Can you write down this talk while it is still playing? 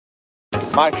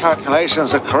my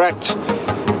calculations are correct,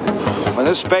 when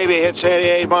this baby hits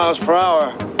 88 miles per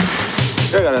hour,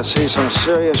 you're gonna see some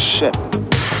serious shit.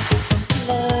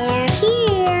 They're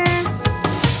here.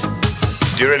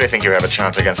 Do you really think you have a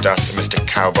chance against us, Mr.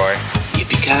 Cowboy?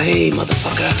 Yippee-ki-yay,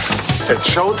 motherfucker. It's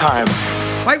showtime.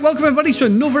 Right, welcome everybody to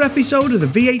another episode of the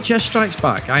VHS Strikes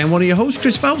Back. I am one of your hosts,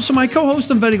 Chris Phelps, and my co-host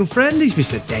and very good friend is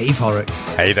Mr. Dave Horrocks.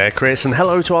 Hey there, Chris, and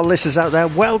hello to our listeners out there.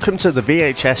 Welcome to the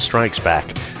VHS Strikes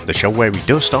Back, the show where we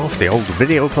dust off the old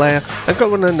video player and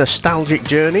go on a nostalgic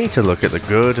journey to look at the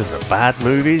good and the bad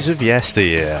movies of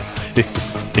yesteryear.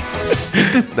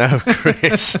 Now,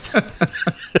 Chris,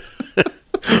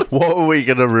 what are we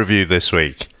going to review this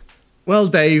week? Well,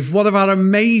 Dave, one of our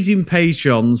amazing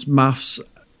patrons, Maths,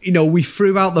 we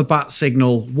threw out the bat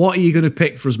signal. What are you going to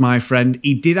pick for us, my friend?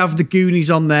 He did have the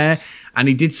Goonies on there, and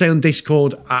he did say on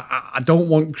Discord, I don't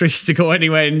want Chris to go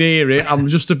anywhere near it. I'm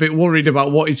just a bit worried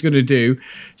about what he's going to do.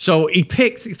 So he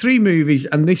picked three movies,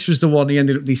 and this was the one he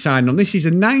ended up deciding on. This is a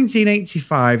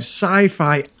 1985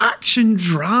 sci-fi action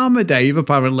drama, Dave,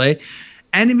 apparently.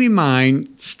 Enemy Mine,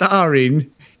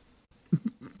 starring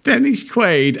Dennis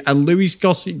Quaid and Louis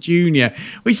Gossett Jr.,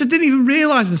 which I didn't even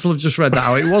realise until I've just read that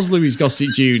out. It was Louis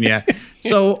Gossett Jr.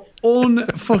 So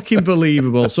unfucking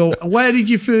believable. So where did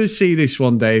you first see this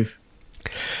one, Dave?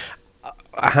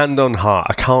 Hand on heart,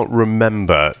 I can't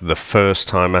remember the first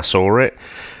time I saw it,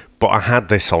 but I had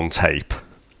this on tape,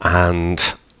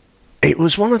 and it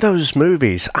was one of those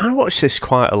movies. I watched this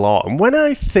quite a lot, and when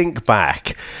I think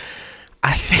back,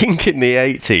 I think in the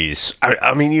 80s,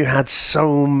 I mean, you had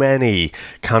so many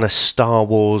kind of Star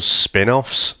Wars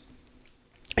spin-offs.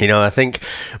 I think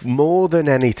more than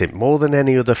anything, more than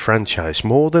any other franchise,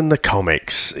 more than the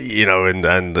comics, and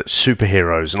the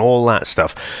superheroes and all that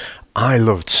stuff, I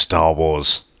loved Star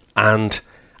Wars. And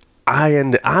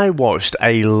I watched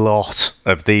a lot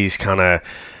of these kind of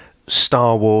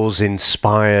Star Wars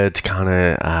inspired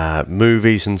kind of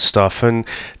movies and stuff, and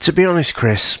to be honest,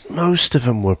 Chris, most of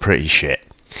them were pretty shit.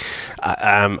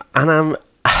 I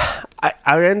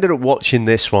ended up watching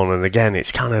this one, and again,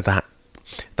 it's kind of that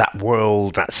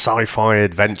world, that sci-fi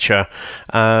adventure,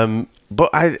 but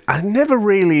I never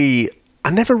really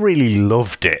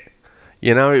loved it.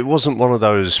 It wasn't one of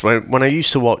those, when I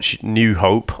used to watch New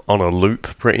Hope on a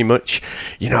loop, pretty much,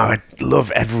 I'd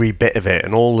love every bit of it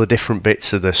and all the different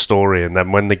bits of the story. And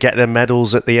then when they get their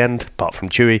medals at the end, apart from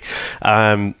Chewie,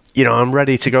 I'm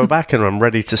ready to go back and I'm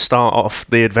ready to start off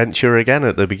the adventure again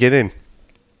at the beginning,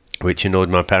 which annoyed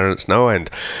my parents no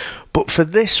end. But for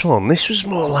this one, this was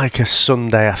more like a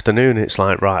Sunday afternoon. It's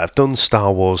like, right, I've done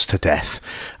Star Wars to death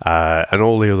and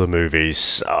all the other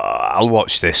movies. I'll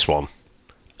watch this one.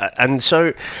 And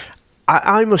so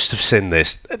I must have seen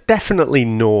this definitely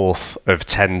north of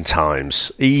 10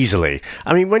 times, easily.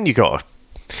 I mean, when you're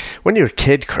a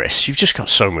kid, Chris, you've just got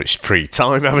so much free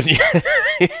time, haven't you?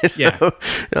 Yeah.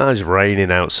 It's raining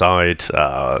outside.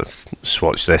 Let's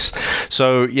watch this.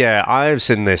 So, yeah, I have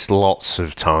seen this lots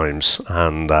of times,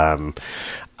 and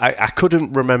I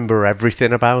couldn't remember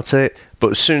everything about it,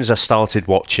 but as soon as I started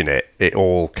watching it, it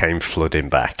all came flooding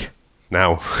back.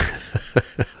 Now,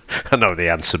 I know the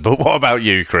answer, but what about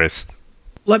you, Chris?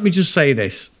 Let me just say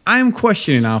this. I am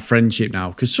questioning our friendship now,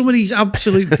 because some of these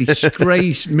absolute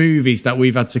disgrace movies that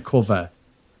we've had to cover,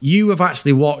 you have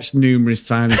actually watched numerous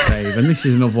times, Dave, and this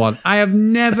is another one. I have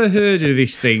never heard of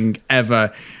this thing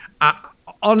ever.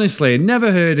 Honestly,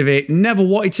 never heard of it, never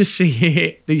wanted to see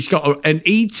it. It's got an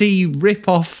E.T.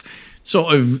 rip-off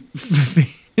sort of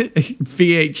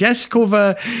VHS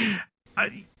cover.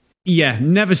 Yeah,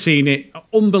 never seen it.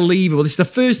 Unbelievable. This is the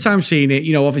first time seeing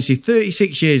it, obviously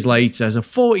 36 years later, as a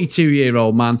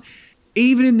 42-year-old man.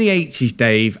 Even in the 80s,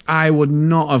 Dave, I would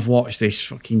not have watched this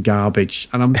fucking garbage.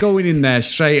 And I'm going in there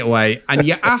straight away. And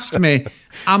you ask me,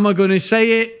 am I going to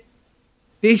say it?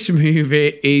 This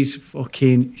movie is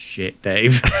fucking shit,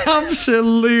 Dave.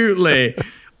 Absolutely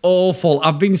awful.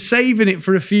 I've been saving it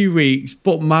for a few weeks,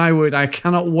 but my word, I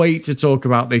cannot wait to talk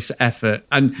about this effort.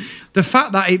 And the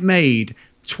fact that it made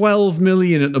 12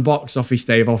 million at the box office,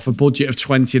 Dave, off a budget of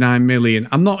 29 million.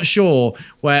 I'm not sure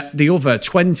where the other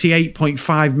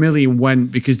 28.5 million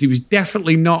went, because he was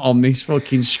definitely not on this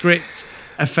fucking script,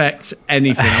 effect,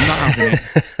 anything. I'm not having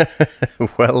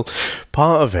it. Well,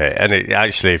 part of it, and it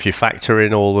actually, if you factor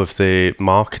in all of the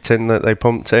marketing that they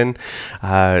pumped in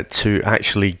to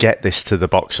actually get this to the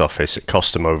box office, it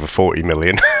cost them over 40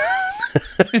 million.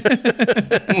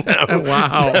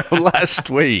 Wow. Last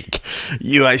week,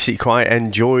 you actually quite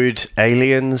enjoyed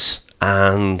Aliens,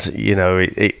 and,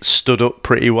 it stood up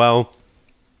pretty well.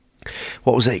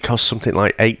 What was it? It cost something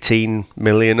like 18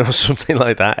 million or something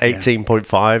like that.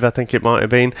 18.5, I think it might have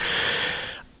been.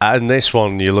 And this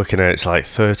one, you're looking at, it's like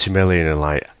 30 million, and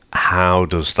like, how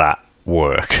does that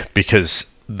work? Because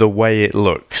the way it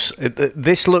looks,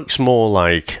 this looks more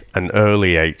like an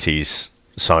early 80s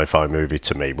sci-fi movie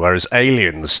to me, whereas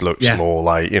Aliens looks more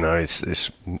like,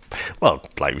 it's well,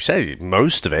 like we say,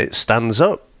 most of it stands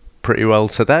up pretty well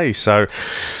today. So,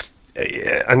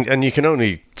 and you can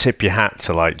only tip your hat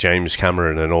to like James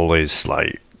Cameron and all his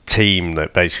like team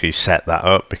that basically set that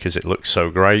up, because it looks so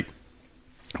great.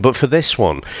 But for this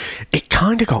one, it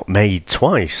kind of got made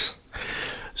twice.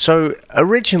 So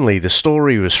originally the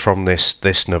story was from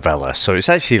this novella, so it's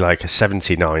actually like a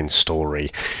 79 story,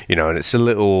 and it's a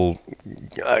little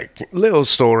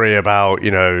story about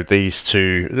these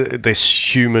two,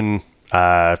 this human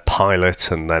pilot,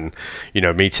 and then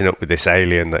meeting up with this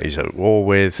alien that he's at war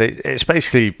with. It's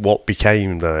basically what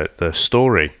became the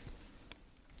story.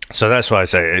 So that's why I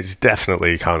say it's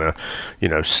definitely kind of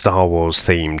Star Wars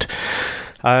themed.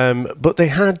 But they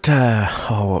had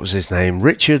what was his name,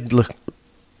 Richard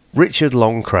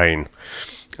Longcrane,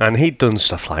 and he'd done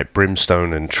stuff like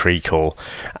Brimstone and Treacle,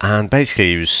 and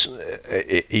basically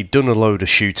he'd done a load of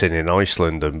shooting in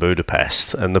Iceland and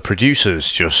Budapest, and the producers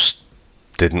just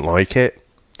didn't like it.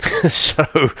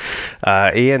 So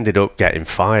he ended up getting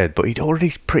fired, but he'd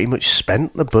already pretty much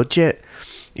spent the budget.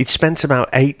 He'd spent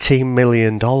about $18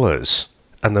 million,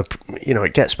 and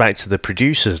it gets back to the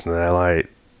producers, and they're like,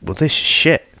 well, this is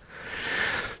shit.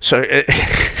 So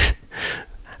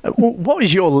what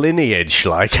is your lineage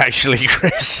like, actually,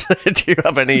 Chris? Do you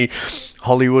have any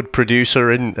Hollywood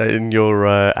producer in your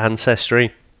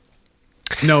ancestry?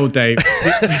 No, Dave.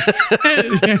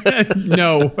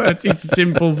 No. It's a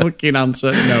simple fucking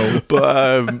answer. No.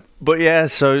 But yeah,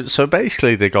 so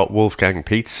basically they got Wolfgang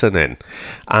Petersen in,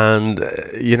 and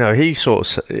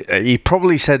he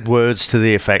probably said words to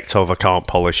the effect of, I can't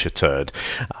polish a turd,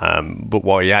 but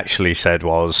what he actually said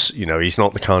was, he's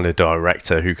not the kind of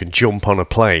director who can jump on a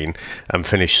plane and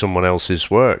finish someone else's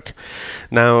work.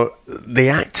 Now, the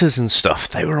actors and stuff,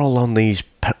 they were all on these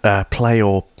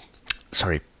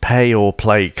pay or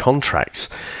play contracts,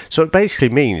 so it basically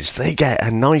means they get a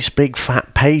nice big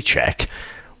fat paycheck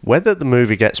whether the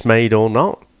movie gets made or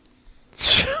not.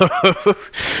 So,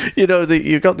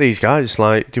 you've got these guys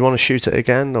like, do you want to shoot it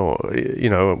again? Or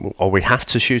we have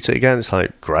to shoot it again. It's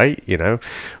like, great,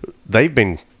 They've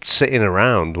been sitting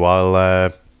around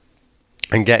while,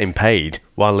 and getting paid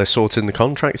while they're sorting the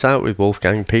contracts out with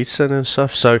Wolfgang Petersen and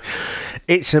stuff. So,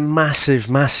 it's a massive,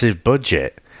 massive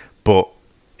budget, but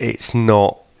it's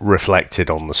not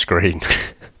reflected on the screen.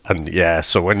 And yeah,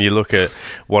 so when you look at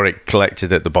what it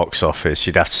collected at the box office,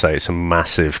 you'd have to say it's a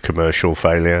massive commercial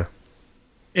failure.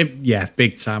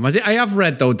 Big time. I have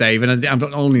read, though, Dave, and I'm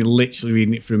not only literally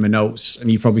reading it through my notes,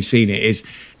 and you've probably seen it,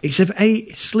 it's a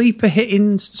sleeper hit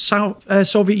in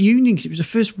Soviet Union, because it was the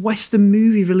first Western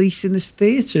movie released in the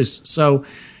theatres. So,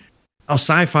 a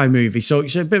sci-fi movie. So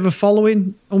it's a bit of a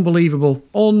following. Unbelievable.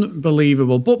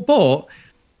 But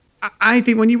I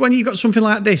think when you've got something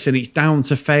like this and it's down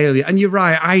to failure, and you're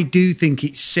right, I do think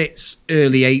it sits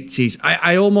early 80s.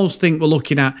 I almost think we're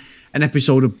looking at an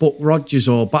episode of Buck Rogers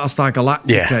or Battlestar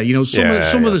Galactica.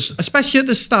 Some of the, especially at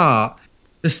the start,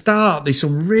 there's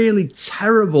some really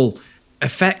terrible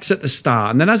effects at the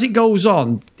start, and then as it goes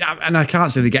on, and I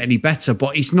can't say they get any better,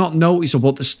 but it's not noticeable.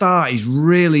 At the start is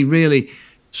really, really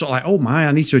sort of like, oh my,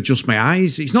 I need to adjust my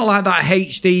eyes. It's not like that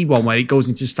HD one where it goes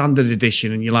into standard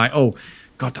edition and you're like, oh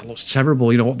God, that looks terrible.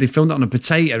 They filmed it on a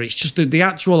potato. It's just the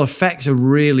actual effects are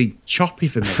really choppy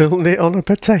for me. Filmed it on a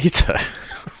potato?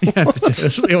 Yeah,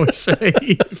 potatoes, they always say.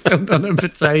 Filmed on a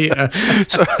potato.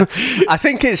 So, I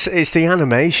think it's the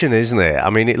animation, isn't it?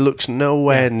 I mean, it looks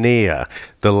nowhere near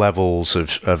the levels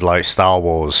of like Star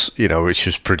Wars, which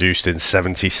was produced in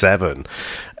 1977.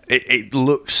 It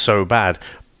looks so bad.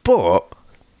 But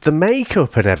the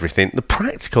makeup and everything, the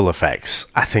practical effects,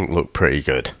 I think look pretty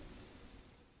good.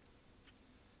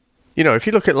 If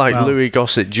you look at Louis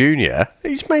Gossett Jr.,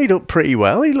 he's made up pretty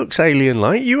well. He looks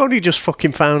alien-like. You only just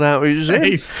fucking found out who's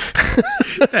him.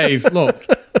 Dave, look,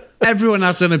 everyone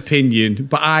has an opinion,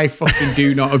 but I fucking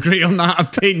do not agree on that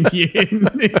opinion.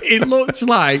 It looks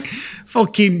like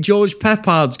fucking George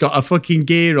Peppard's got a fucking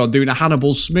gear on doing a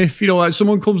Hannibal Smith. Like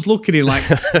someone comes looking in like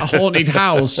a haunted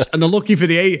house and they're looking for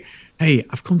hey,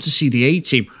 I've come to see the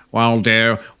A-Team. Well,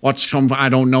 dear, what's come? I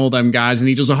don't know them guys. And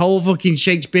he does a whole fucking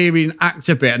Shakespearean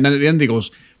actor bit. And then at the end, he goes,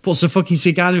 puts a fucking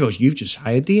cigar and he goes, you've just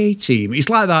hired the A-Team. It's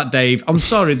like that, Dave. I'm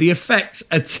sorry. The effects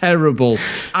are terrible.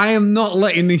 I am not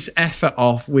letting this effort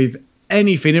off with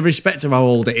anything, irrespective of how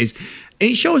old it is.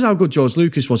 And it shows how good George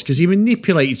Lucas was, because he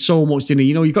manipulated so much, didn't he?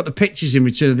 You've got the pictures in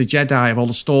Return of the Jedi of all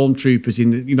the stormtroopers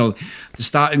in the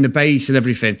start in the base and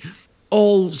everything.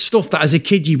 all stuff that as a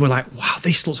kid you were like, wow,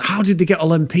 this looks, how did they get all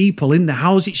them people in there?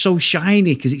 How is it so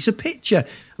shiny? Because it's a picture.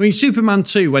 I mean, Superman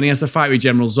 2, when he has the fight with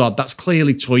General Zod, that's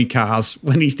clearly toy cars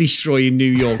when he's destroying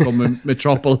New York or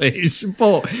Metropolis.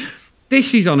 But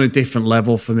this is on a different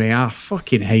level for me. I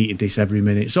fucking hated this every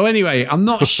minute. So anyway, I'm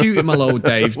not shooting my load,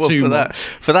 Dave, well, too much.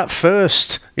 For that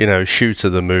first, shoot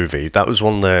of the movie, that was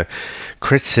one of the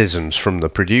criticisms from the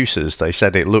producers. They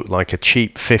said it looked like a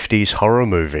cheap 50s horror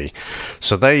movie.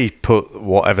 So they put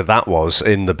whatever that was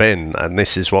in the bin, and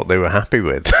this is what they were happy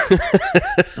with.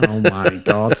 Oh, my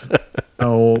God.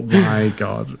 Oh, my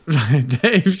God.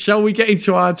 Dave, shall we get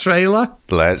into our trailer?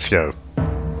 Let's go.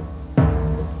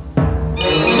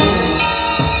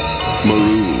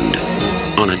 Marooned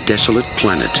on a desolate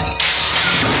planet,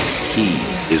 he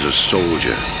is a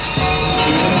soldier,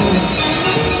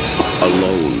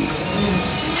 alone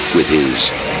with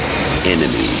his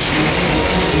enemy.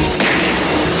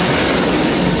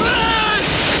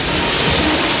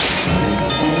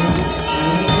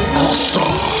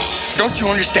 Don't you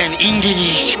understand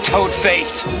English, toad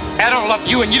face? I don't love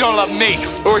you and you don't love me.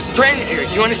 We're stranded here,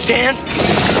 you understand?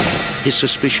 His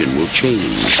suspicion will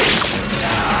change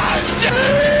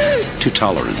to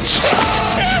tolerance.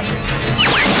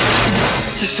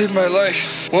 You saved my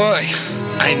life. Why?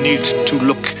 I need to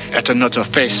look at another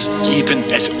face, even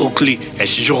as ugly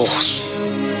as yours.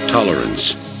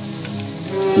 Tolerance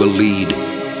will lead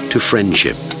to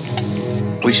friendship.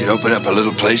 We should open up a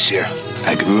little place here.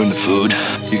 I could ruin the food.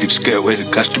 You could scare away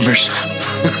the customers.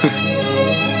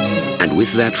 And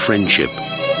with that friendship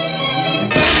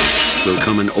will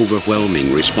come an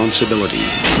overwhelming responsibility.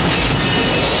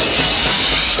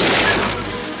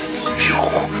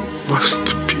 You must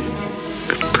be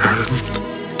a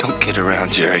parent. Don't kid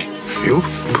around, Jerry. You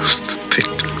must take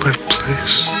my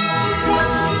place.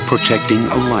 Protecting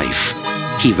a life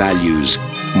he values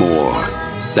more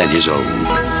than his own.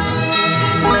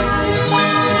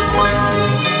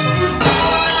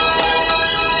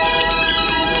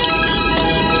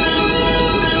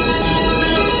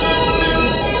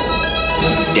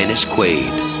 Dennis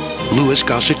Quaid, Louis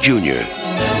Gossett Jr.,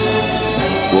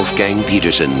 Wolfgang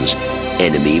Petersen's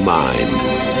Enemy Mine.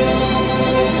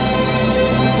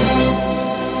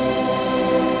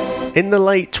 In the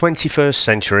late 21st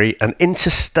century, an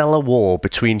interstellar war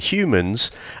between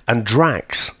humans and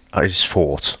Drax is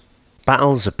fought.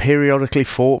 Battles are periodically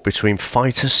fought between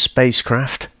fighter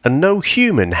spacecraft, and no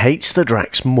human hates the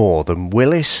Drax more than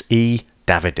Willis E.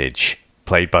 Davidge,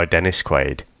 played by Dennis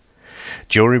Quaid.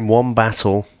 During one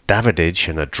battle, Davidge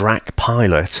and a Drac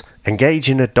pilot engage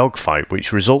in a dogfight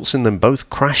which results in them both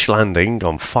crash landing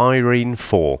on Firene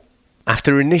 4.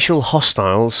 After initial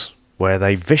hostiles, where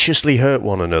they viciously hurt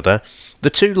one another, the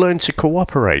two learn to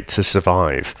cooperate to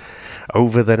survive.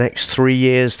 Over the next 3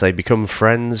 years they become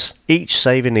friends, each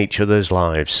saving each other's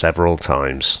lives several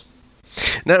times.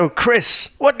 Now, Chris,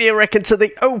 what do you reckon to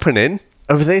the opening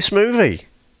of this movie?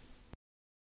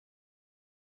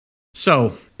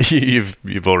 So,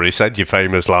 You've already said your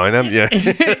famous line, haven't you?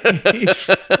 it's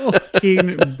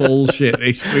fucking bullshit,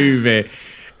 this movie.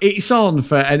 It's on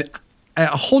for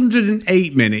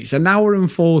 108 minutes, an hour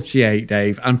and 48,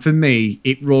 Dave. And for me,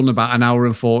 it run about an hour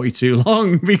and 42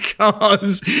 long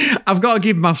because I've got to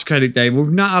give maths credit, Dave.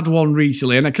 We've not had one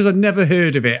recently. And because I'd never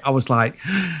heard of it, I was like,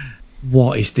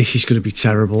 what is this? Is going to be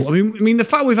terrible. I mean, the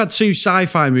fact we've had 2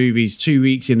 sci-fi movies 2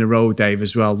 weeks in a row, Dave,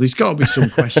 as well. There's got to be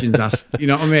some questions asked. You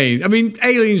know what I mean? I mean,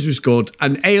 Aliens was good,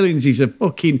 and Aliens is a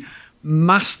fucking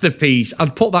masterpiece.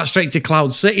 I'd put that straight to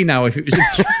Cloud City now if it was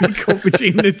a cut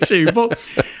between the two. But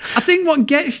I think what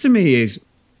gets to me is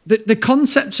that the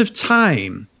concept of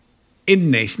time in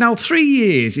this. Now, 3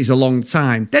 years is a long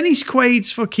time. Dennis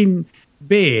Quaid's fucking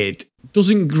beard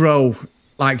doesn't grow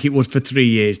like it would for 3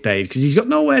 years, Dave, because he's got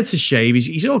nowhere to shave.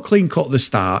 He's all clean cut at the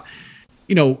start.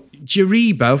 You know,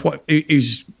 Jariba,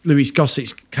 who's Louis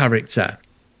Gossett's character,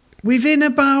 within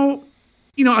about,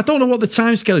 I don't know what the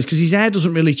timescale is because his hair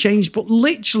doesn't really change, but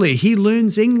literally he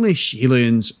learns English. He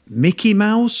learns Mickey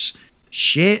Mouse,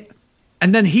 shit.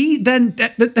 And then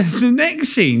the next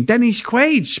scene, Dennis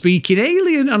Quaid speaking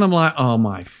alien. And I'm like, oh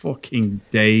my fucking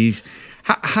days.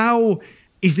 How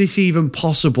is this even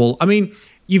possible? I mean,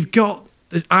 you've got,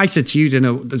 I said to you,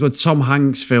 there's a Tom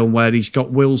Hanks film where he's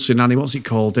got Wilson and what's it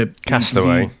called?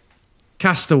 Castaway.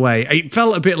 Castaway. It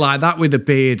felt a bit like that with the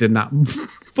beard and that.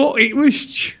 But it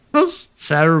was just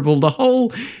terrible. The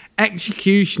whole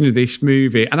execution of this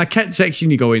movie. And I kept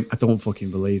texting you going, I don't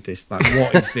fucking believe this. Like,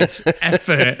 what is this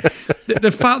effort?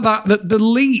 The fact that the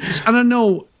leaps, and I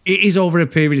know it is over a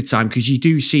period of time because you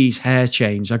do see his hair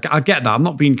change. I get that. I'm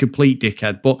not being a complete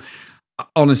dickhead, but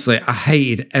honestly, I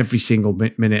hated every single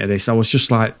minute of this. I was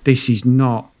just like, this is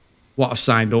not what I've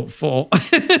signed up for. But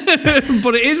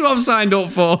it is what I've signed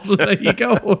up for. There you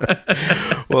go.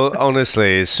 Well,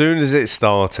 honestly, as soon as it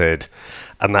started,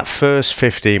 and that first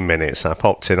 15 minutes, I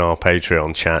popped in our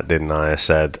Patreon chat, didn't I? I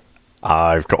said,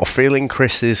 I've got a feeling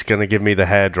Chris is going to give me the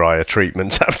hairdryer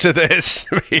treatment after this,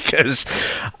 because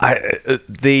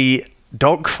the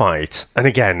dogfight, and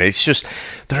again, it's just,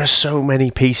 there are so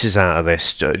many pieces out of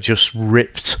this just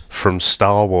ripped from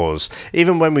Star Wars.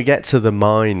 Even when we get to the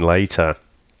mine later,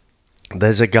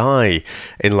 there's a guy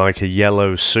in like a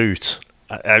yellow suit,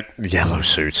 an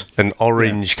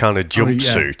orange kind of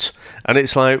jumpsuit. And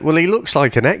it's like, well, he looks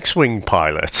like an X-Wing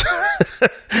pilot.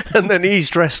 And then he's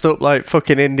dressed up like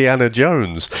fucking Indiana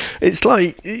Jones. It's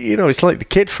like, it's like the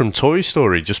kid from Toy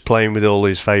Story just playing with all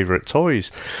his favourite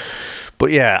toys.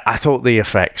 But yeah, I thought the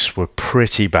effects were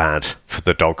pretty bad for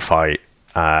the dogfight.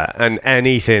 And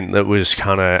anything that was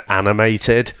kind of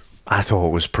animated, I thought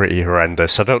was pretty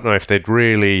horrendous. I don't know if they'd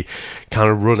really kind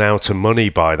of run out of money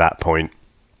by that point.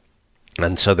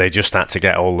 And so they just had to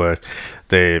get all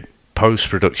the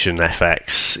post-production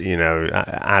effects,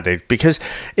 added. Because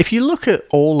if you look at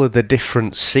all of the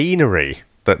different scenery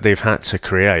that they've had to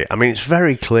create, I mean, it's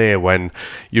very clear when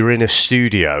you're in a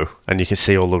studio and you can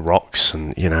see all the rocks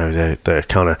and, the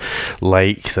kind of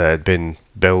lake that had been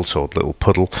built, or little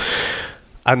puddle.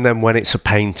 And then when it's a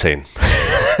painting,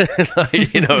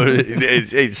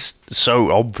 it's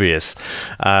so obvious.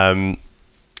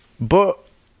 But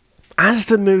as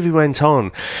the movie went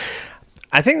on,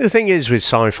 I think the thing is with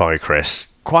sci-fi, Chris,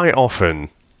 quite often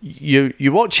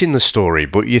you're watching the story,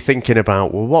 but you're thinking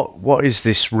about, well, what is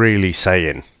this really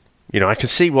saying? I can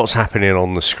see what's happening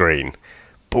on the screen,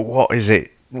 but what is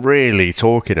it really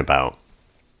talking about?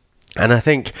 And I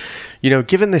think,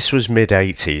 given this was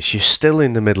mid-80s, you're still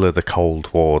in the middle of the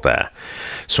Cold War there.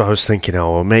 So I was thinking,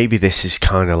 well, maybe this is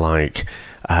kind of like,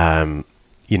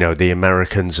 the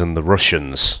Americans and the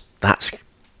Russians. That's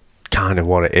kind of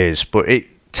what it is. But it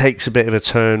takes a bit of a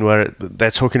turn where they're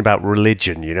talking about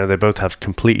religion. They both have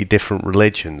completely different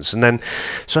religions. And then,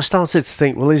 so I started to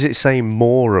think, well, is it saying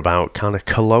more about kind of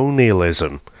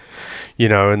colonialism?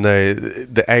 And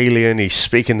the alien, he's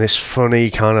speaking this funny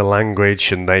kind of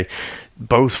language, and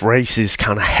both races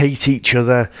kind of hate each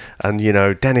other. And,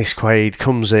 Dennis Quaid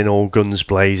comes in all guns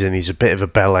blazing. He's a bit of a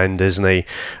bellend, isn't he?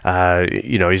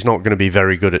 He's not going to be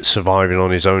very good at surviving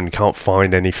on his own. Can't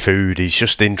find any food. He's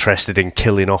just interested in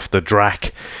killing off the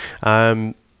Drac.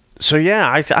 So,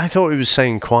 yeah, I thought he was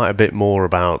saying quite a bit more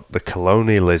about the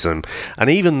colonialism.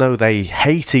 And even though they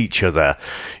hate each other,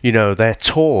 they're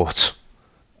taught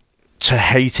to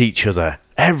hate each other.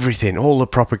 Everything, all the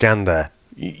propaganda.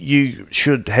 You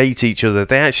should hate each other.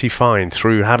 They actually find,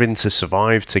 through having to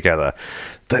survive together,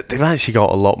 that they've actually got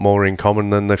a lot more in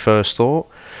common than they first thought.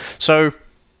 So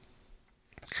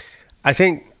I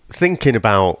think thinking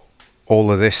about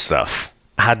all of this stuff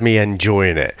had me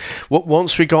enjoying it.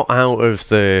 Once we got out of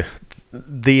the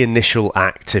initial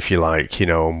act, if you like,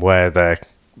 and where they're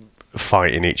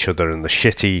fighting each other and the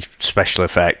shitty special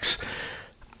effects,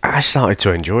 I started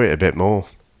to enjoy it a bit more.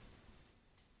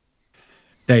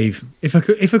 Dave, if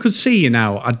I could see you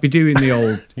now, I'd be doing the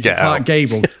old Clark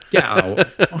Gable. Get out.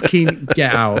 Fucking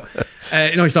get out.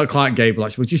 No, it's not Clark Gable,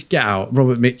 actually. Well, just get out.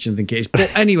 Robert Mitchum, I think it is.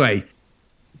 But anyway,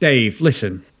 Dave,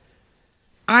 listen.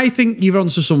 I think you're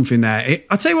onto something there.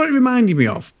 I'll tell you what it reminded me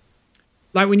of.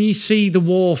 Like when you see the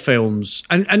war films,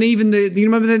 and even do you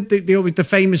remember the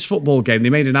famous football game? They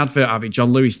made an advert of it,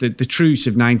 John Lewis, the Truce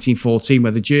of 1914,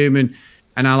 where the German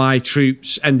and Allied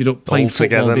troops ended up playing all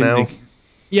football, together now. They?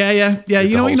 Yeah.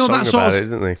 You know that sort of.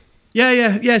 Didn't they?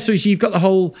 Yeah. So you've got the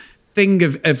whole thing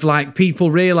of like people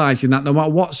realising that no matter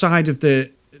what side of the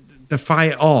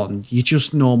fight on, you're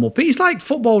just normal. But it's like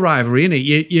football rivalry, isn't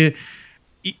it?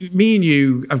 Me and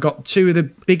you have got two of the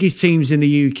biggest teams in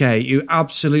the UK who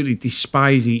absolutely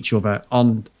despise each other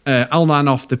on and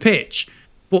off the pitch.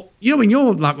 But when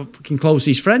you're like a fucking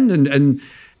closest friend and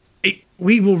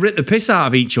we will rip the piss out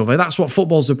of each other. That's what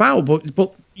football's about.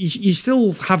 But you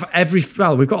still have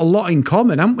we've got a lot in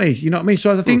common, haven't we? You know what I mean?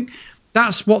 So I think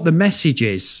that's what the message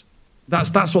is.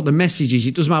 That's what the message is.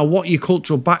 It doesn't matter what your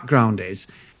cultural background is.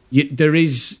 There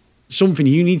is something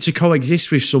you need to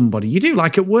coexist with somebody. You do,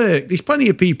 like at work. There's plenty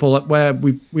of people where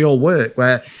we all work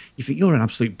where you think you're an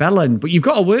absolute bellend, but you've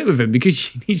got to work with them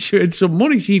because you need to earn some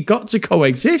money. So you've got to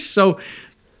coexist. So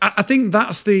I think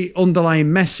that's the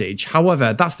underlying message.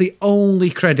 However, that's the only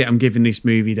credit I'm giving this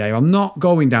movie, Dave. I'm not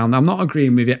going down. I'm not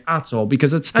agreeing with it at all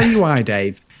because I tell you why,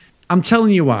 Dave. I'm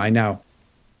telling you why now.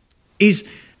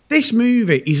 This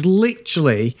movie is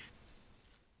literally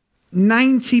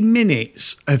 90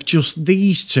 minutes of just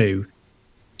these two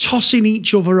tossing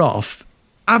each other off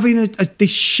having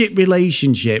this shit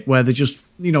relationship where they're just,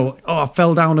 I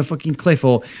fell down a fucking cliff,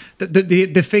 or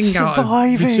the thing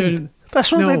surviving. That's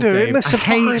what they're doing. Dave, I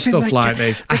hate stuff like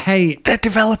this. They're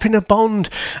developing a bond.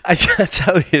 I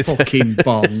tell you, fucking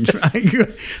bond. Right?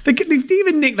 They've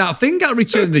even nicked that thing out of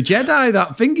Return of the Jedi.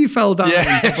 That thing you fell down.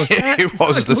 It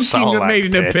was the Sarlacc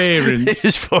made an appearance.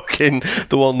 It's fucking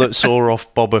the one that saw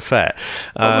off Boba Fett.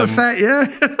 Boba Fett, yeah.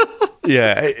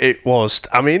 Yeah, it was.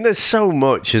 I mean, there's so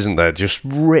much, isn't there? Just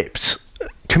ripped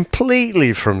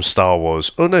completely from Star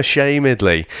Wars,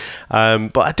 unashamedly.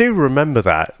 But I do remember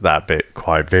that bit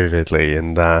quite vividly,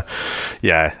 and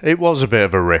it was a bit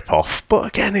of a rip-off. But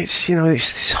again, it's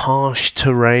this harsh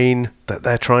terrain that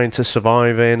they're trying to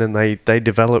survive in, and they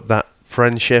develop that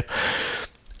friendship.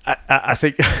 I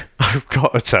think I've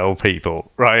got to tell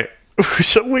people, right?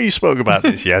 So we spoke about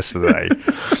this yesterday.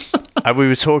 And we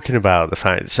were talking about the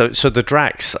fact, so the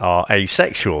Drax are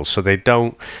asexual, so they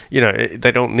don't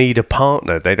need a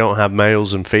partner. They don't have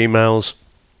males and females.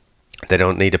 They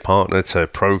don't need a partner to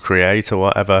procreate or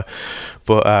whatever.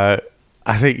 But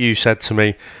I think you said to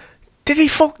me, did he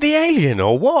fuck the alien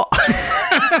or what?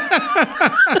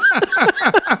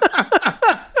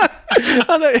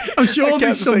 I'm sure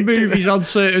there's some movies on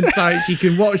certain sites you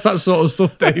can watch that sort of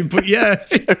stuff, Dave, but yeah.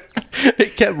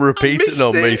 It kept repeating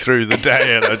on me through the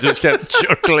day, and I just kept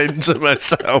chuckling to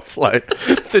myself, like,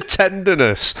 the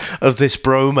tenderness of this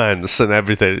bromance and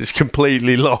everything is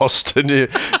completely lost, and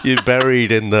you're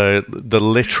buried in the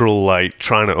literal, like,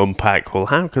 trying to unpack, well,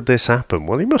 how could this happen?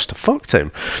 Well, he must have fucked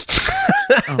him.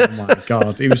 Oh my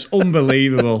God, it was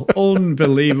unbelievable.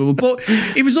 But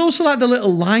it was also like the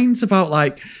little lines about,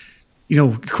 like,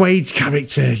 Quaid's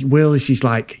character, Willis, is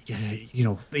like,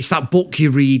 it's that book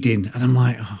you're reading. And I'm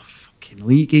like, oh, fucking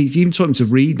leak. He's even taught him to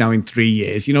read now in 3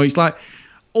 years. It's like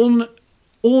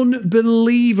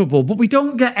unbelievable. But we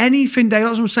don't get anything, Dave.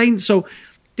 That's what I'm saying. So,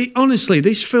 honestly,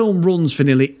 this film runs for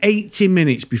nearly 80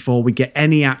 minutes before we get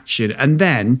any action. And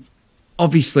then,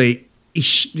 obviously,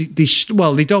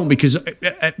 they don't, because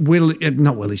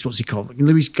not Willis, what's he called?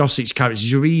 Louis Gossett's character,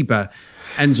 Zariba,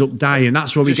 ends up dying.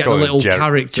 That's where we get the little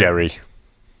character.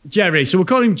 Jerry. So we'll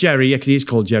call him Jerry, because he is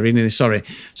called Jerry. Sorry.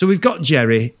 So we've got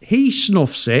Jerry. He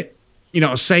snuffs it,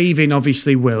 saving,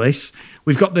 obviously, Willis.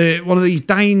 We've got one of these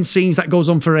dying scenes that goes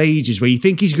on for ages where you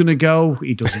think he's going to go.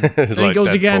 He doesn't. Then like he goes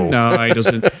Deadpool. Again. No, he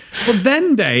doesn't. But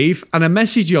then, Dave, and I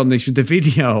messaged you on this with the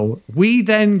video, we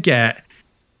then get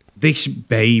this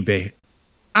baby.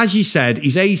 As you said,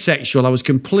 he's asexual. I was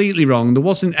completely wrong. There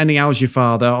wasn't any "how's your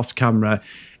father" off camera.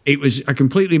 I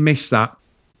completely missed that.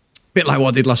 Bit like what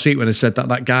I did last week when I said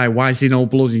that guy, why is he no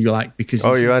blood? And you're like, because...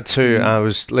 you had to. I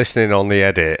was listening on the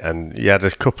edit, and you had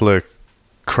a couple of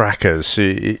crackers. So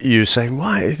you were saying,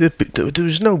 why? There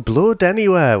was no blood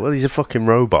anywhere. Well, he's a fucking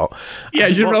robot. Yeah,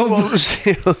 he's a robot. What was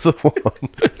the other one?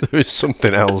 There was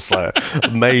something else, like a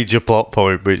major plot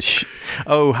point, which...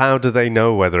 Oh, how do they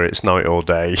know whether it's night or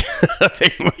day? I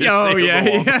think was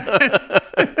yeah.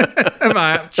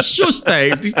 Right, just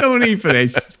Dave, there's no need for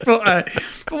this. But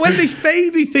when this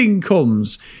baby thing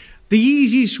comes, the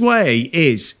easiest way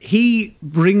is he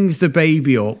brings the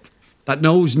baby up that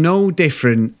knows no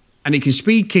different, and it can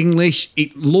speak English.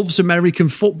 It loves American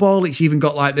football. It's even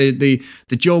got like the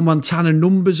Joe Montana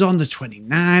numbers on, the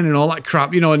 29 and all that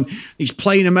crap, and he's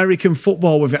playing American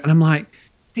football with it. And I'm like,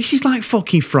 this is like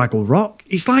fucking Fraggle Rock.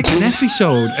 It's like an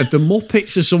episode of the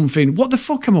Muppets or something. What the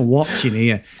fuck am I watching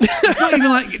here? It's not even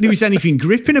like there was anything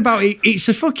gripping about it. It's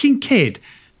a fucking kid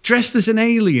dressed as an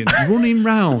alien running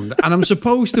round, and I'm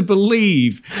supposed to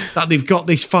believe that they've got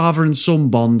this father and son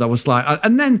bond. I was like,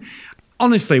 and then,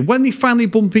 honestly, when they finally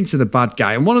bump into the bad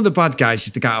guy, and one of the bad guys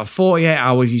is the guy of 48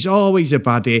 Hours, he's always a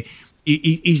baddie.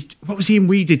 He's what was he in?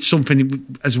 We did something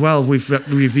as well. We've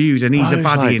reviewed, and he's a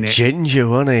baddie like in it. Ginger,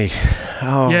 wasn't he?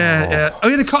 Oh. Yeah. Oh,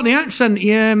 he had a Cockney accent. He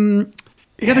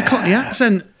had a Cockney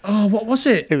accent. Oh, what was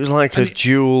it? It was like a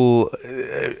dual.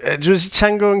 Was it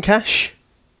Tango and Cash?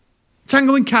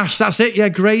 Tango and Cash. That's it. Yeah,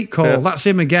 great call. Yeah. That's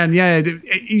him again. Yeah,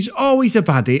 he's always a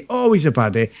baddie. Always a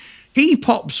baddie. He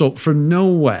pops up from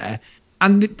nowhere.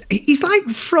 And he's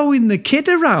like throwing the kid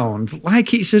around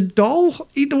like it's a doll.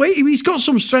 The way he's got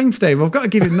some strength, Dave. I've got to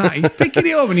give him that. He's picking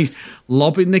it up and he's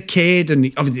lobbing the kid, and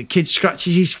the kid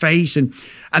scratches his face. And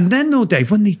then, though, Dave,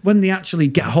 when they actually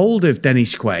get hold of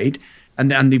Dennis Quaid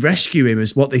and they rescue him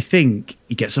as what they think,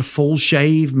 he gets a full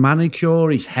shave,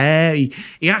 manicure, his hair.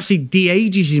 He actually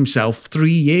de-ages himself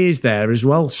 3 years there as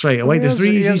well, straight away.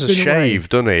 He has a shave,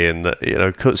 doesn't he?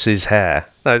 And cuts his hair.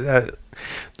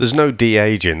 There's no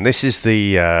de-aging. This is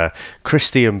the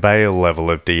Christian Bale level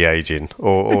of de-aging.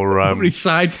 Or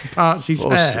side parts his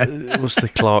hair. What's the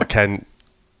Clark Kent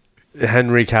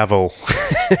Henry Cavill.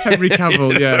 Henry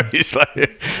Cavill, yeah. He's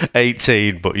like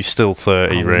 18, but he's still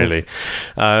 30, really.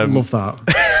 I love that.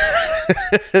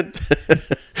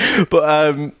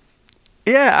 But,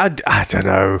 yeah, I don't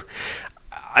know.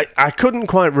 I couldn't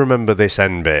quite remember this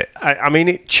end bit. I mean,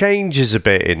 it changes a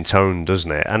bit in tone,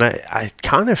 doesn't it? And I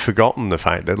kind of forgotten the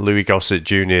fact that Louis Gossett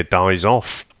Jr. dies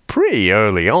off pretty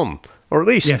early on. Or at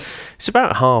least it's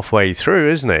about halfway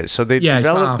through, isn't it? So they've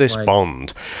developed this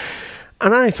bond.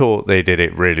 And I thought they did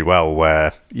it really well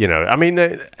where, you know, I mean,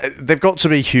 they've got to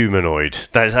be humanoid.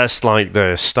 That's like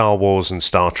the Star Wars and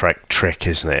Star Trek trick,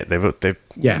 isn't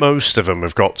it? Most of them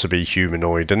have got to be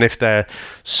humanoid. And if they're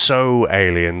so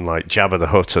alien, like Jabba the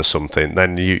Hutt or something,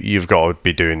 then you've got to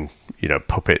be doing, you know,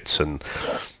 puppets and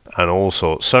all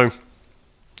sorts. So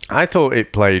I thought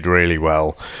it played really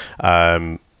well.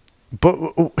 But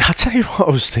I'll tell you what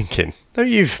I was thinking. Now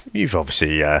you've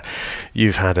obviously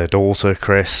you've had a daughter,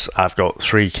 Chris. I've got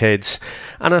 3 kids,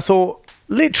 and I thought,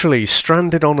 literally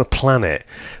stranded on a planet,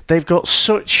 they've got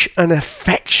such an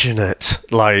affectionate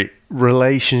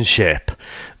relationship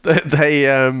that they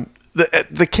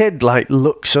the kid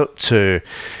looks up to,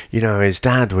 you know, his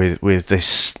dad with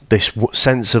this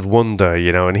sense of wonder,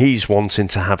 you know, and he's wanting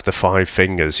to have the 5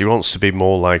 fingers. He wants to be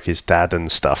more like his dad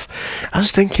and stuff. I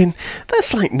was thinking,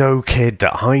 that's like no kid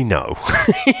that I know.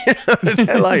 You know,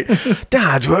 they're like,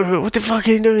 Dad, what the fuck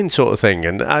are you doing, sort of thing.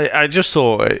 And I just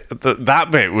thought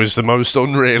that bit was the most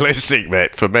unrealistic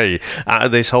bit for me out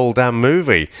of this whole damn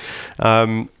movie.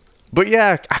 But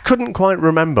yeah, I couldn't quite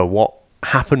remember what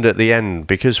happened at the end,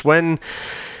 because when,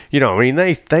 you know, I mean,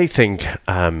 they think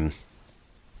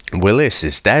Willis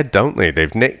is dead, don't they?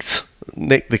 They've nicked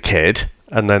the kid,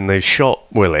 and then they've shot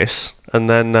Willis, and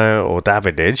then or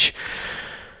Davidage,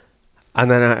 and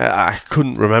then I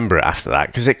couldn't remember it after that,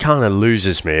 because it kind of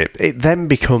loses me. It then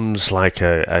becomes like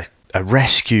a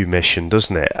rescue mission,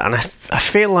 doesn't it? And I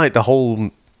feel like the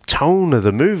whole tone of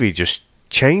the movie just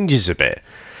changes a bit.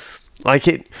 Like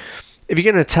it. If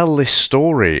you're going to tell this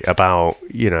story about,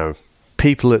 you know,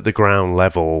 people at the ground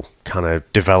level kind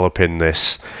of developing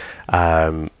this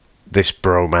this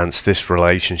bromance, this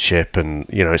relationship, and,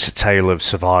 you know, it's a tale of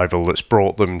survival that's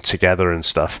brought them together and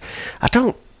stuff, I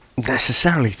don't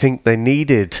necessarily think they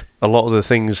needed a lot of the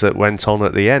things that went on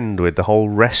at the end with the whole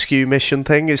rescue mission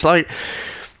thing. It's like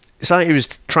he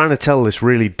was trying to tell this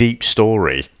really deep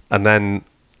story, and then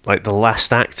like the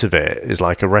last act of it is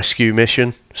like a rescue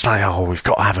mission. It's like, oh, we've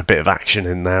got to have a bit of action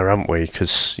in there, haven't we?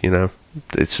 Because, you know,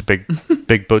 it's a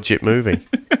big budget movie.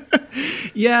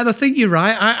 Yeah, and I think you're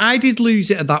right. I did lose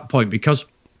it at that point, because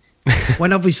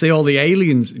when obviously all the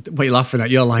aliens, what are you laughing at?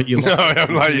 You're like, no,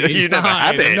 I'm like, you never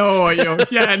had it. No, yeah.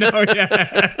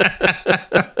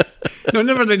 No,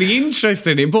 never had any interest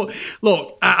in it. But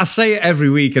look, I say it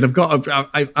every week, and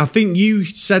I think you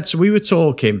said, so we were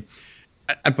talking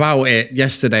about it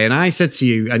yesterday, and I said to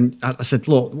you, and I said,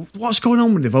 look, what's going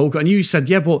on with the vocal? And you said,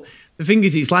 yeah, but the thing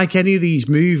is, it's like any of these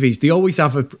movies, they always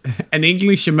have an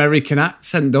English-American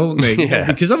accent, don't they? Yeah.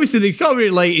 Because obviously they've got to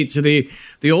relate it to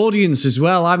the audience as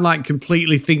well. I'm like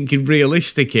completely thinking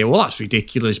realistic here. Well, that's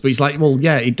ridiculous. But it's like, well,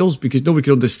 yeah, it does, because nobody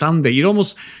can understand it.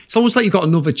 It's almost like you've got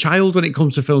another child when it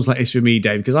comes to films like this with me,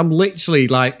 Dave, because I'm literally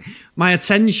like, my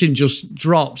attention just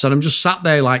drops, and I'm just sat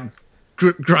there like,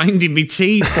 grinding my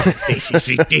teeth. This is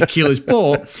ridiculous.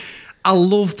 But I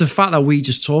love the fact that we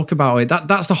just talk about it.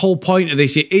 That's the whole point of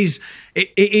this. It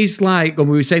is like, when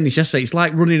we were saying this yesterday, it's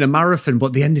like running a marathon, but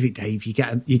at the end of it, Dave, you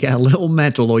get a little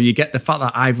medal, or you get the fact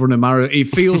that I've run a marathon. It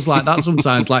feels like that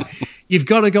sometimes. Like, you've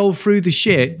got to go through the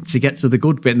shit to get to the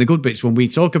good bit, and the good bit's when we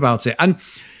talk about it. And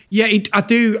yeah, I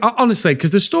do, honestly,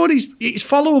 because the story's, it's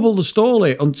followable, the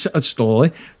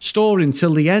story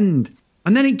until the end.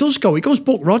 And then it goes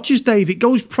Buck Rogers, Dave. It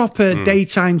goes proper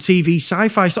daytime TV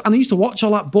sci-fi stuff. And I used to watch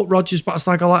all that Buck Rogers,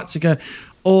 Battlestar Galactica,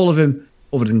 all of them,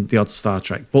 other than the odd Star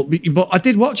Trek. But I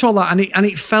did watch all that, and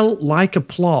it felt like a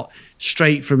plot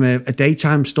straight from a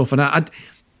daytime stuff. And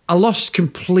I lost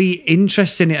complete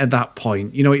interest in it at that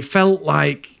point. You know, it felt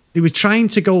like they were trying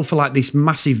to go for like this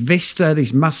massive vista,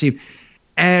 this massive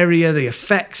area, the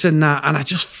effects and that, and I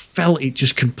just felt it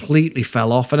just completely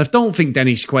fell off. And I don't think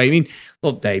Dennis Quaid, I mean,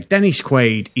 look, Dave, Dennis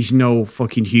Quaid is no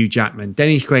fucking Hugh Jackman.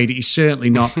 Dennis Quaid is certainly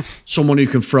not someone who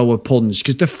can throw a punch,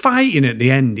 because the fighting at the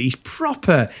end, he's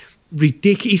proper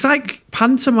ridiculous. He's like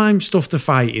pantomime stuff, the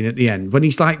fighting at the end, when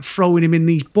he's like throwing him in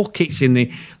these buckets in the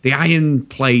iron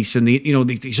place, and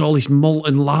there's all this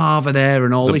molten lava there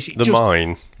and all this.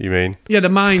 Mine, you mean? Yeah, the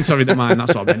mine, sorry, the mine,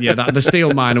 that's what I meant. Yeah, the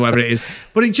steel mine or whatever it is.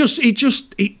 But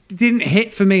it didn't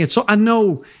hit for me at all. I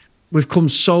know we've come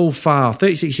so far.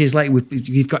 36 years later,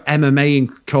 we've got MMA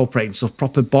incorporated stuff,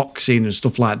 proper boxing and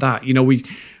stuff like that. You know, we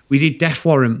did Death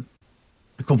Warrant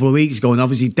a couple of weeks ago, and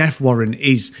obviously Death Warrant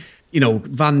is, you know,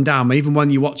 Van Damme. Even when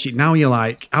you watch it now, you're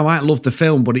like, I might love the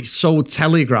film, but it's so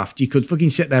telegraphed. You could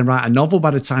fucking sit there and write a novel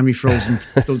by the time he throws and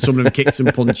does some of them kicks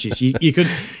and punches.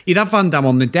 You'd have Van Damme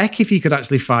on the deck if you could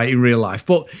actually fight in real life.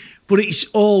 But it's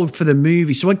all for the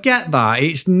movie. So I get that.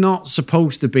 It's not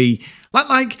supposed to be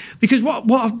like because what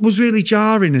was really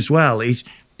jarring as well is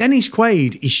Dennis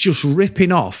Quaid is just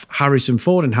ripping off Harrison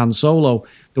Ford and Han Solo.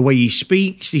 The way he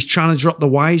speaks, he's trying to drop the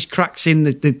wisecracks in.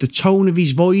 The tone of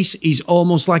his voice is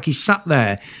almost like he sat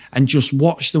there and just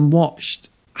watched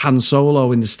Han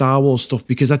Solo in the Star Wars stuff,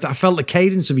 because I felt the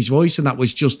cadence of his voice, and that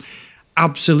was just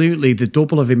absolutely the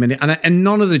double of him. And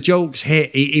none of the jokes hit.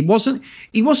 He wasn't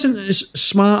as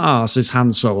smart ass as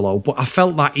Han Solo, but I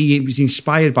felt that he was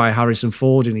inspired by Harrison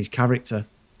Ford in his character.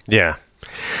 Yeah.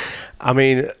 I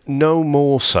mean, no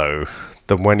more so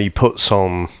than when he puts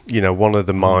on, you know, one of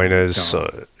the miners,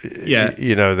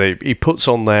 you know, he puts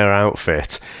on their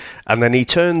outfit, and then he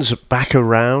turns back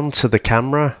around to the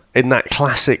camera in that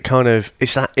classic kind of,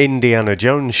 it's that Indiana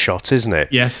Jones shot, isn't it?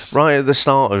 Yes. Right at the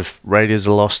start of Raiders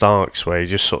of the Lost Arks, where he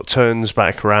just sort of turns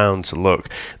back around to look,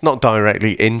 not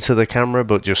directly into the camera,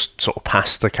 but just sort of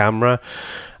past the camera.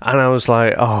 And I was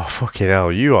like, oh, fucking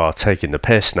hell, you are taking the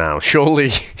piss now. Surely,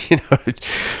 you know,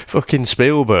 fucking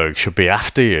Spielberg should be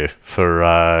after you for,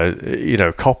 you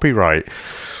know, copyright.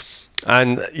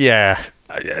 And, yeah,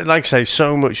 like I say,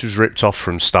 so much was ripped off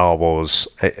from Star Wars.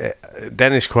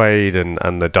 Dennis Quaid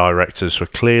and the directors were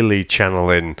clearly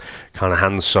channeling kind of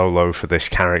Han Solo for this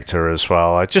character as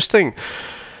well. I just think,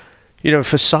 you know,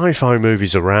 for sci-fi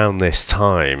movies around this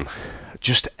time,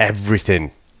 just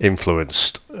everything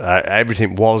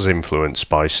was influenced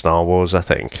by Star Wars, I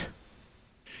think.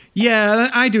 Yeah,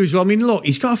 I do as well. I mean, look,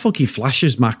 he's got a fucking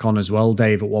Flashers Mac on as well,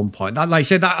 Dave, at one point. Like I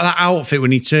said, that outfit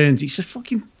when he turns, it's a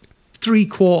fucking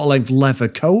 3/4 length leather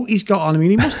coat he's got on. I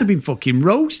mean, he must have been fucking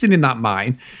roasting in that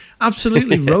mine.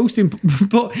 Absolutely roasting.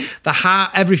 But the hat,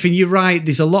 everything, you're right,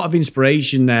 there's a lot of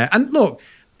inspiration there. And look,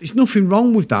 there's nothing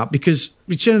wrong with that, because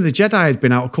Return of the Jedi had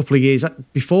been out a couple of years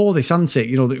before this, hadn't it?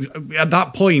 You know, at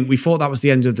that point, we thought that was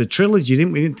the end of the trilogy,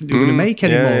 didn't we? We didn't think they were going to make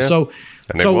any more. Yeah.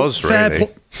 And it was really.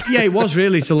 Yeah, it was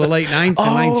really till the late 90s,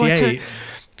 98.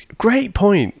 Great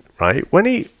point, right?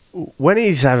 When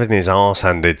he's having his arse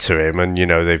handed to him, and, you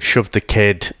know, they've shoved the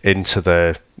kid into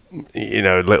the, you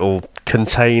know, little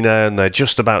container, and they're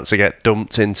just about to get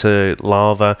dumped into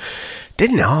lava,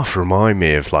 didn't half remind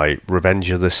me of, like,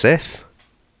 Revenge of the Sith?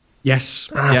 Yes.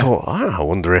 And I thought, I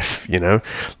wonder if, you know,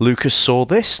 Lucas saw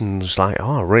this and was like,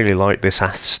 I really like this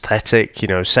aesthetic, you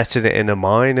know, setting it in a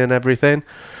mine and everything.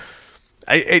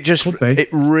 It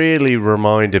really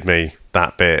reminded me,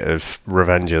 that bit, of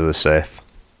Revenge of the Sith.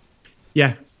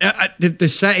 Yeah. The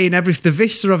setting, the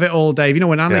vista of it all, Dave. You know,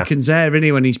 when Anakin's there, isn't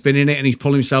he, when he's been in it and he's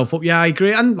pulling himself up. Yeah, I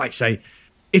agree. And like I say,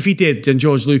 if he did, then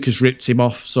George Lucas ripped him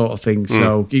off, sort of thing.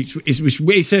 So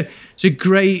it's a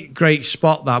great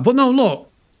spot, that. But no, look,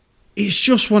 it's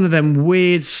just one of them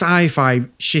weird sci-fi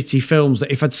shitty films that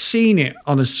if I'd seen it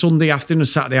on a Sunday afternoon or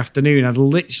Saturday afternoon, I'd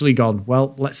literally gone,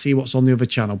 well, let's see what's on the other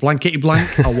channel. Blankety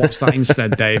Blank, I'll watch that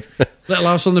instead, Dave. Little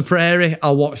House on the Prairie,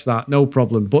 I'll watch that, no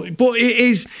problem. But it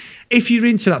is, if you're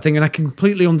into that thing, and I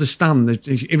completely understand,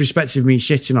 irrespective of me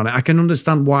shitting on it, I can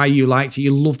understand why you liked it.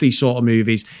 You love these sort of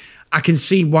movies. I can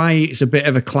see why it's a bit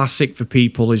of a classic for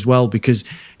people as well, because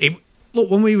look,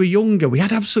 when we were younger, we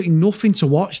had absolutely nothing to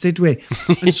watch, did we?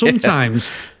 And sometimes,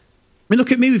 I mean,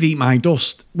 look at me with Eat My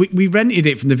Dust. We rented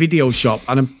it from the video shop,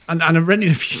 and I rented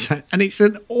it a few times, and it's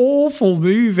an awful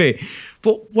movie.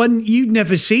 But when you've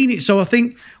never seen it, so I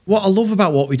think what I love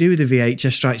about what we do with the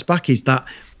VHS Strikes Back is that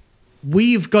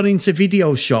we've gone into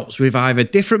video shops with either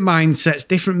different mindsets,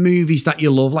 different movies that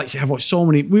you love. Like I say, I've watched so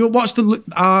many. We watched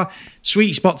our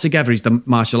sweet spot together is the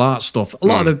martial arts stuff. A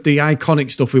lot of the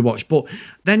iconic stuff we watch. But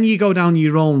then you go down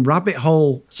your own rabbit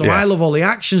hole. So I love all the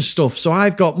action stuff. So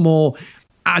I've got more,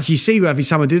 as you see, every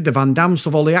time I did the Van Damme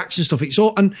stuff, all the action stuff. It's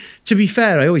all, and to be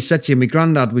fair, I always said to him, my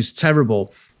granddad was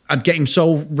terrible. I'd get him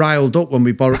so riled up when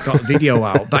we got a video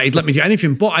out that he'd let me do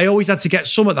anything. But I always had to get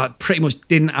some of that pretty much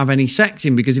didn't have any sex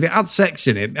in, because if it had sex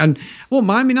in it, and well,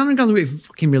 my nan and granddad were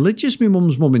fucking religious, my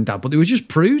mum's mum and dad, but they were just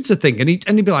prudes, I think. And he'd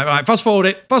be like, right, fast forward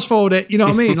it. You know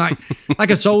what I mean? Like I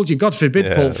told you, God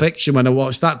forbid Pulp Fiction when I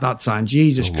watched that time.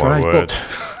 Jesus Christ. But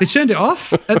they turned it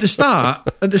off at the start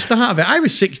of it. I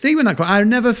was 16 when that got. I'll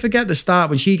never forget the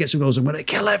start when she gets and goes, I'm going to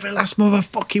kill every last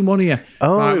motherfucking one of you.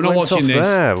 Oh, right, we're not watching this.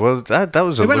 There. Well, that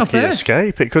was a lucky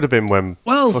escape. It could have been when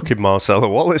fucking Marcella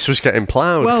Wallace was getting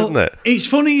ploughed, couldn't it? It's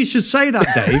funny you should say that,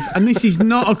 Dave, and this is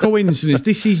not a coincidence.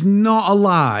 This is not a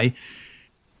lie.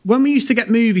 when we used to get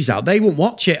movies out, they wouldn't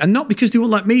watch it. And not because they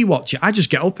wouldn't let me watch it. I just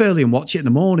get up early and watch it in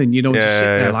the morning, you know, just sit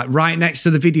there like right next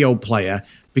to the video player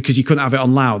because you couldn't have it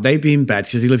on loud. They'd be in bed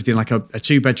because they lived in like a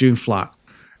 2-bedroom flat.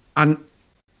 And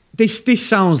this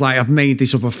sounds like I've made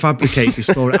this up, I've fabricated this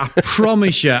story. I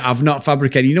promise you I've not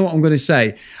fabricated. You know what I'm going to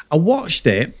say? I watched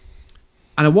it.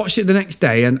 And I watched it the next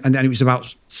day, and it was about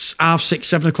 6:30,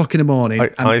 7 o'clock in the morning.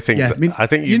 I think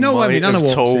you know might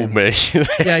have told me.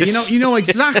 Yeah, you know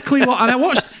exactly what. And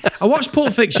I watched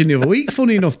Pulp Fiction the other week.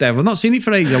 Funny enough, Dave, I've not seen it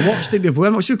for ages. I watched it the other week.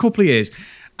 I watched it a couple of years,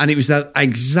 and it was that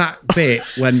exact bit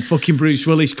when fucking Bruce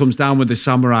Willis comes down with the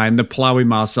samurai and they're ploughing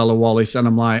Marcella Wallace, and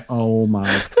I'm like, oh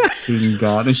my fucking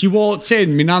god! And she walked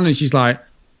in, my nan, and she's like,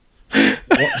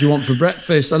 "What do you want for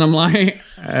breakfast?" And I'm like,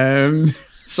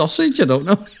 sausage, I don't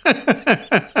know.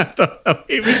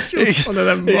 It was just one of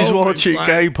them moments, he's watching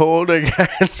gay porn again.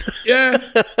 Yeah.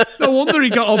 No wonder he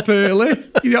got up early.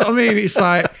 You know what I mean? It's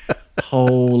like,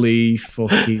 holy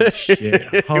fucking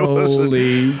shit.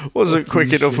 Holy. Wasn't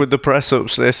quick enough with the press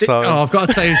ups this time. Oh, I've got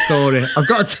to tell you a story. I've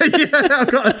got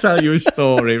to tell you a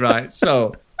story, right?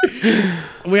 So,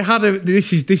 we had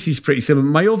this is pretty similar.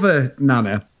 My other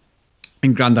nana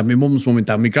and granddad, my mum's mum and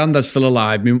dad. My granddad's still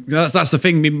alive. That's the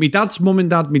thing. My dad's mum and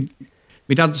dad, my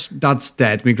dad's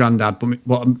dead, my granddad, but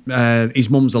his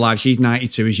mum's alive. She's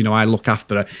 92, as you know, I look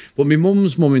after her. But my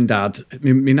mum's mum and dad,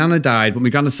 my nana died, but my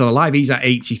granddad's still alive. He's at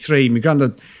 83. My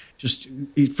granddad,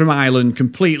 he's from Ireland,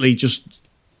 completely just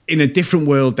in a different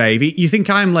world, Dave. You think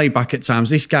I'm laid back at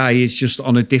times. This guy is just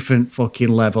on a different fucking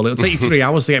level. It'll take you 3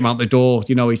 hours to get him out the door.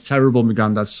 You know, he's terrible, my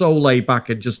granddad. So laid back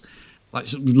and just like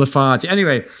lethargic.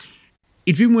 Anyway,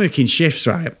 he'd been working shifts,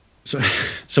 right? So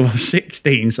I was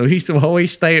 16. So he used to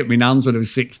always stay at my nan's when I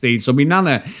was 16. So my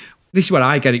nana, this is where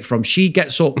I get it from. She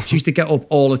gets up. She used to get up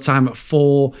all the time at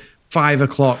 4, 5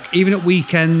 o'clock, even at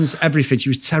weekends, everything. She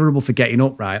was terrible for getting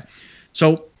up, right?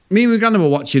 So me and my granddad were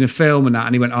watching a film and that,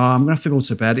 and he went, I'm going to have to go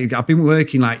to bed. I've been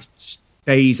working like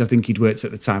days, I think he'd worked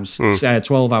at the time,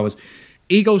 12 hours.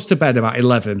 He goes to bed about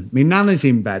 11. My nana's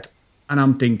in bed, and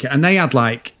I'm thinking, and they had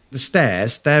like, the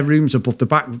stairs, their rooms above the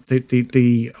back,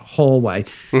 the hallway.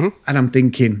 Mm-hmm. And I'm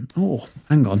thinking, oh,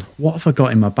 hang on, what have I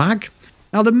got in my bag?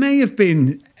 Now, there may have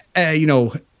been,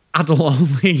 adult-only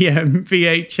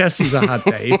VHSs I had,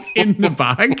 Dave, in the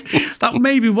bag. That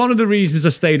may be one of the reasons I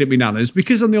stayed at my nana's,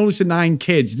 because I'm the oldest of 9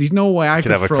 kids. There's no way I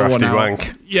could throw one out.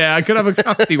 Wank. Yeah, I could have a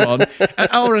crafty one.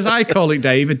 Or as I call it,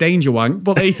 Dave, a danger wank.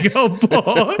 But there you go.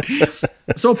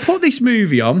 So I put this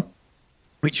movie on,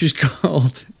 which was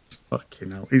called...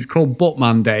 Fucking hell. It's called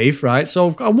Buttman, Dave, right?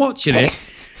 So I'm watching it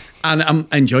and I'm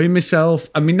enjoying myself.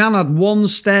 And my nan had one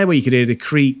stair where you could hear the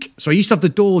creak. So I used to have the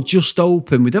door just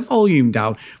open with the volume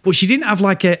down. But she didn't have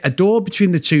like a door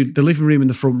between the living room and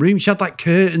the front room. She had like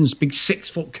curtains, big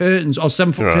 6-foot curtains or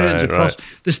 7-foot curtains across. Right.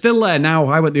 They're still there now.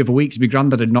 I went the other week because my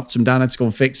granddad had knocked them down. I had to go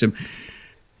and fix them.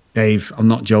 Dave, I'm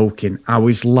not joking. I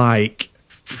was like...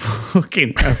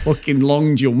 a fucking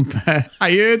long jumper.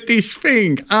 I heard this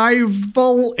thing. I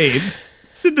vaulted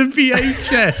to the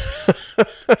VHS.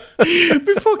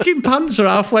 My fucking pants are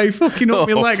halfway fucking up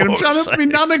my leg, and I'm trying to. My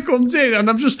nana comes in, and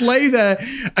I'm just lay there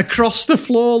across the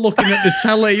floor looking at the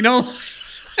telly. You know,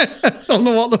 I don't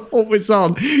know what the fuck was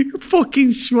on.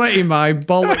 Fucking sweating my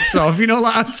bollocks off. You know,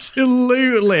 like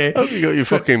absolutely. Have you got your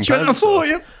fucking pants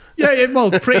off? Yeah, well,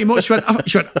 pretty much. She went,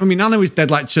 I mean, Nana was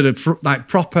dead, like sort of like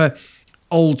proper.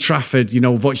 Old Trafford, you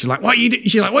know, voice. She's like, what are you doing?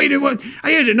 She's like, what are you doing?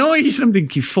 I heard a noise. And I'm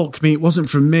thinking, fuck me, it wasn't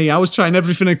from me. I was trying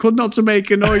everything I could not to make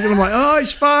a noise. And I'm like, oh,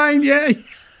 it's fine, yeah.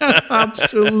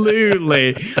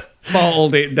 Absolutely.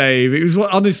 Bottled it, Dave. It was,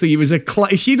 honestly, it was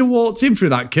if she'd have walked in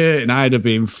through that curtain, I'd have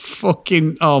been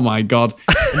fucking, oh my God.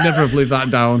 I'd never have lived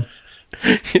that down.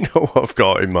 You know what I've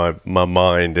got in my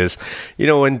mind is, you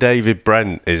know, when David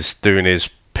Brent is doing his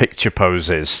picture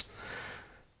poses,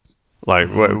 like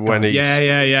when he's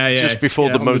just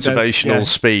before the motivational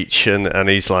speech and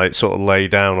he's like sort of lay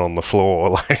down on the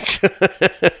floor, like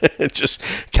just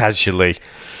casually.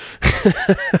 Fuck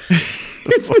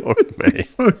me.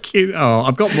 Fucking,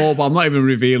 I've got more, but I'm not even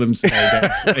revealing them today.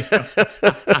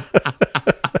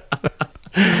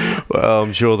 Well,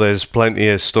 I'm sure there's plenty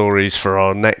of stories for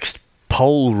our next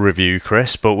poll review,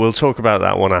 Chris, but we'll talk about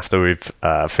that one after we've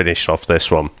finished off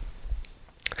this one.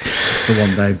 It's the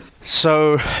one, Dave.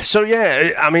 So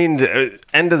yeah, I mean, the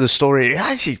end of the story, it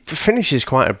actually finishes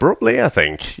quite abruptly, I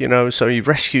think. You know, so he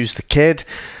rescues the kid,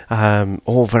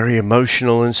 all very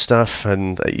emotional and stuff,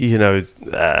 and, you know,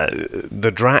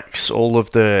 the Drax, all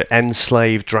of the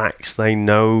enslaved Drax, they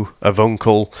know of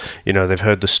Uncle, you know, they've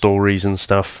heard the stories and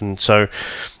stuff, and so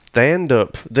they end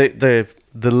up, the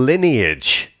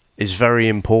lineage is very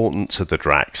important to the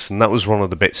Drax, and that was one of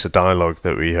the bits of dialogue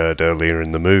that we heard earlier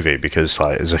in the movie, because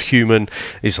like as a human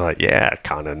he's like, yeah, I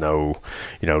kind of know,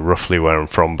 roughly where I'm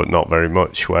from, but not very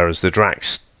much, whereas the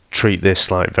Drax treat this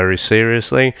like very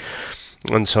seriously.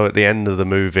 And so at the end of the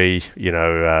movie,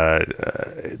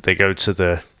 they go to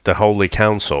the Holy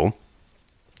Council,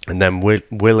 and then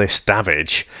Willis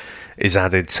Davidge is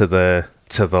added to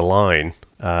the line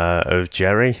of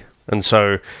Jerry. And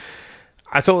so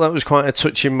I thought that was quite a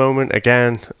touching moment.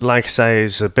 Again, like I say,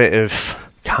 it's a bit of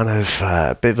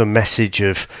a message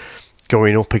of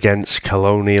going up against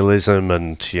colonialism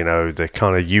and, the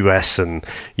kind of US and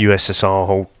USSR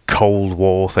whole Cold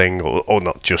War thing, or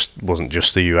wasn't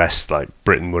just the US, like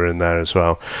Britain were in there as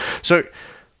well. So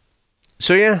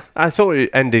yeah, I thought it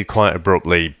ended quite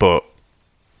abruptly, but,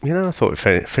 I thought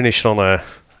it finished on a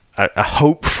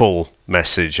hopeful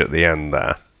message at the end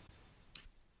there.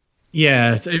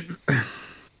 Yeah.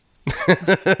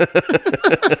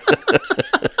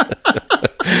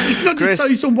 Not Chris, just tell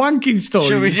you some wanking stories.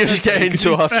 Should we just get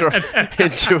into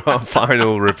our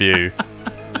final review?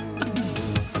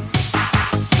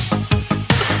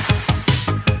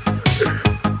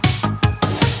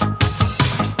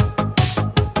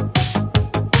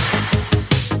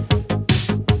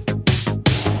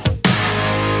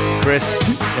 Chris,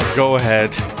 go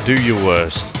ahead, do your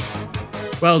worst.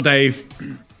 Well, Dave,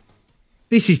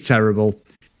 this is terrible.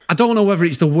 I don't know whether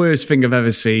it's the worst thing I've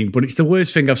ever seen, but it's the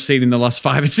worst thing I've seen in the last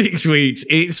 5 or 6 weeks.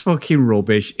 It's fucking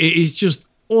rubbish. It is just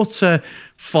utter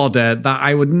fodder that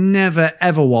I would never,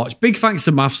 ever watch. Big thanks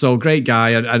to Mafso, great guy,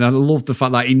 and I love the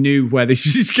fact that he knew where this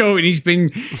was going. He's been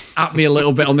at me a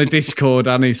little bit on the Discord,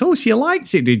 and he's, so you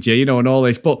liked it, did you? And all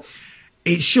this, but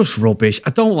it's just rubbish.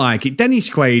 I don't like it. Dennis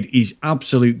Quaid is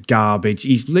absolute garbage.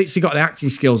 He's literally got the acting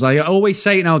skills. I always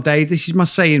say it now, Dave. This is my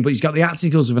saying, but he's got the acting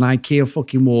skills of an IKEA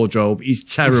fucking wardrobe. He's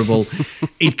terrible.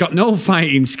 He's got no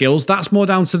fighting skills. That's more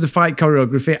down to the fight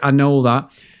choreography. I know that.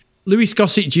 Louis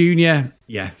Gossett Jr.,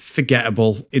 yeah,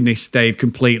 forgettable in this, Dave,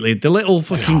 completely. The little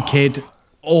fucking kid,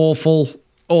 awful.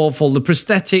 The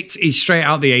prosthetics is straight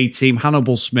out the A-Team,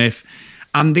 Hannibal Smith.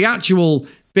 And the actual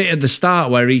bit at the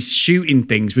start where he's shooting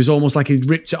things was almost like he'd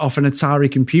ripped it off an Atari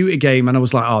computer game, and I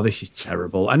was like, oh, this is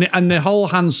terrible. And the whole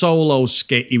Han Solo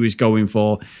skit he was going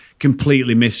for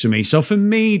completely missed for me. So for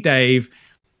me, Dave,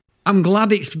 I'm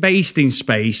glad it's based in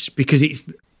space, because it's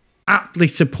aptly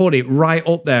to put it right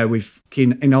up there with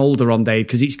in Alderaan, Dave,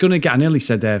 because it's going to get, I nearly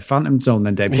said Phantom Zone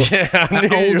then, Dave, but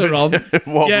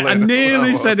Alderaan. Yeah, I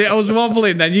nearly said it. I was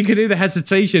wobbling then. You could hear the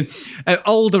hesitation.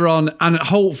 Alderaan, and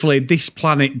hopefully this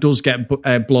planet does get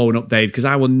blown up, Dave, because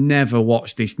I will never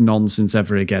watch this nonsense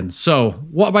ever again. So,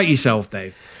 what about yourself,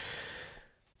 Dave?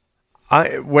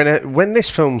 When this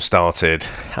film started,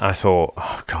 I thought,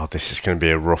 oh God, this is going to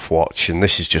be a rough watch, and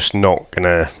this is just not going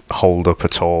to hold up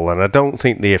at all. And I don't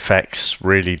think the effects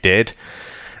really did.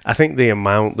 I think the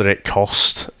amount that it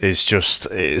cost is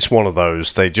it's one of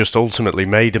those. They just ultimately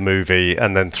made a movie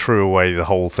and then threw away the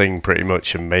whole thing pretty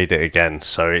much and made it again.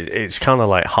 So it's kind of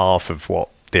like half of what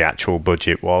the actual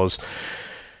budget was.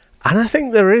 And I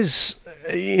think there is,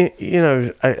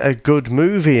 a good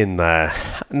movie in there.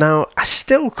 Now, I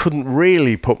still couldn't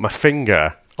really put my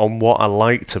finger on what I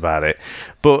liked about it,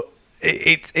 but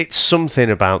it's something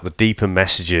about the deeper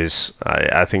messages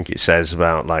I think it says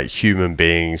about like human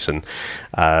beings and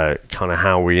kind of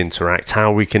how we interact,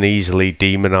 how we can easily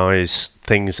demonize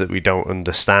things that we don't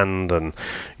understand, and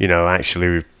actually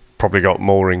we've probably got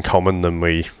more in common than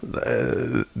we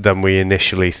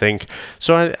initially think.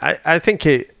 So I think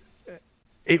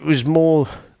it was more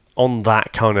on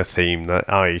that kind of theme that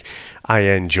I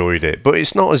enjoyed it. But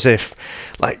it's not as if,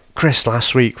 like Chris,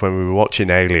 last week when we were watching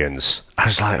Aliens, I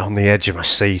was like on the edge of my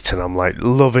seat, and I'm like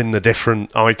loving the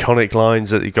different iconic lines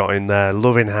that they got in there,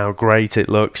 loving how great it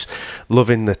looks,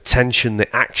 loving the tension,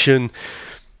 the action.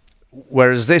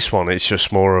 Whereas this one, it's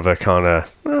just more of a kind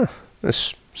of,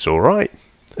 it's all right,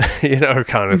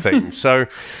 kind of thing. So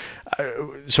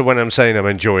when I'm saying I'm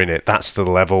enjoying it, that's the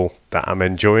level that I'm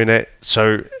enjoying it.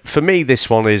 So for me, this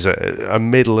one is a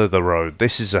middle of the road.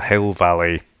 This is a Hill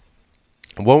Valley.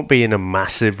 I won't be in a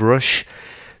massive rush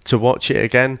to watch it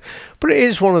again, but it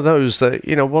is one of those that,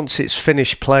 once it's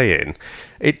finished playing,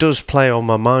 it does play on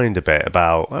my mind a bit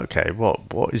about, okay,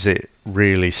 what is it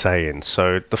really saying?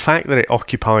 So the fact that it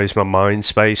occupies my mind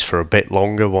space for a bit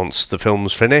longer once the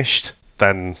film's finished,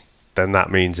 then that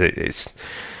means it's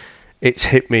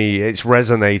hit me, it's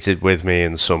resonated with me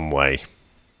in some way.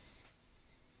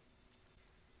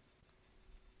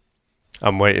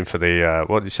 I'm waiting for the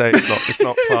what do you say? It's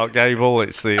not Clark Gable.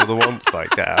 It's the other one. It's like,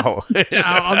 get out.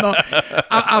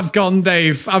 I've gone,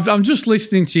 Dave. I'm just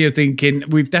listening to you, thinking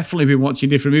we've definitely been watching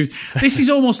different movies. This is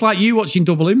almost like you watching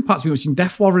Double Impact. We're watching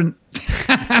Death Warrant.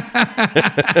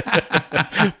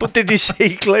 But did you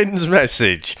see Glenn's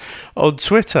message on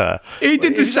Twitter? He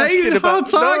did the same. Hard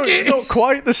Target. No, not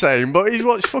quite the same, but he's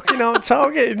watched fucking Hard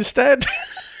Target instead.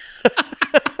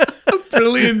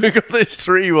 Brilliant. We got this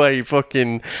three-way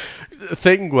fucking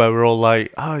thing where we're all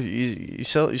like, oh, you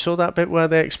saw that bit where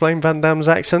they explain Van Damme's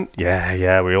accent?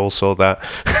 Yeah, we all saw that.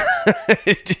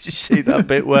 Did you see that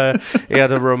bit where he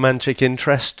had a romantic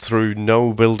interest through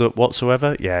no build-up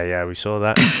whatsoever? Yeah, we saw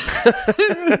that.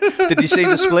 Did you see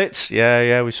the splits?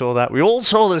 Yeah, we saw that. We all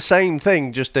saw the same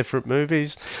thing, just different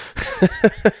movies.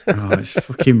 Oh, it's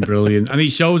fucking brilliant. And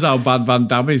it shows how bad Van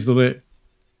Damme is, doesn't it?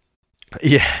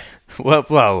 Yeah.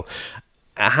 Well,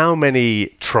 how many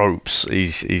tropes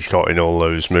he's got in all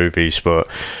those movies, but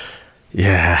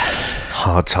yeah,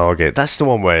 Hard Target. That's the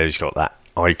one where he's got that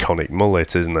iconic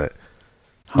mullet, isn't it?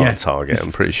 Hard Target,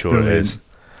 I'm pretty sure brilliant. It is.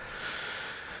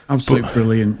 Absolutely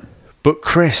brilliant. But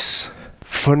Chris,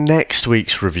 for next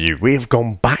week's review, we have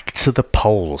gone back to the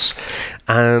polls,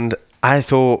 and I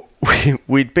thought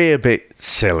we'd be a bit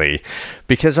silly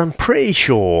because I'm pretty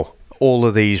sure all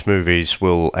of these movies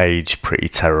will age pretty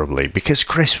terribly because,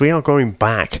 Chris, we are going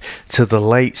back to the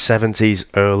late 70s,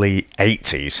 early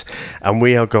 80s, and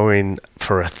we are going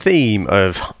for a theme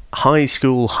of high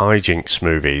school hijinks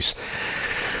movies.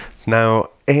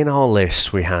 Now, in our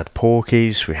list, we had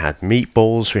Porky's, we had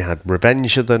Meatballs, we had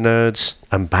Revenge of the Nerds,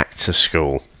 and Back to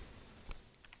School.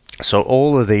 So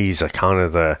all of these are kind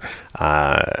of the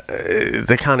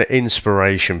kind of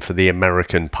inspiration for the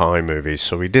American Pie movies.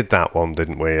 So we did that one,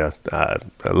 didn't we, a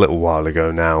little while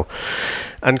ago now.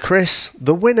 And Chris,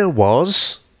 the winner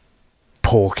was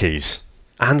Porky's.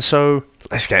 And so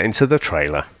let's get into the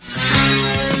trailer.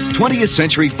 20th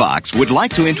Century Fox would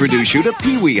like to introduce you to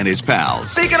Pee-wee and his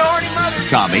pals. Speaking of horny mother.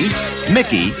 Tommy,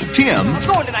 Mickey, Tim, What's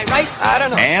going tonight, right? I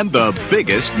don't know. and the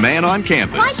biggest man on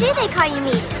campus. Why do they call you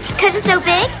meat? Because it's so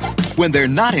big? When they're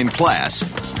not in class,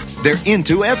 they're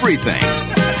into everything.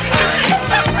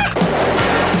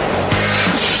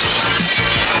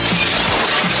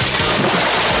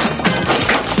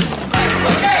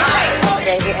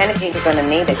 Save your energy, you're gonna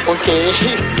need it. Okay.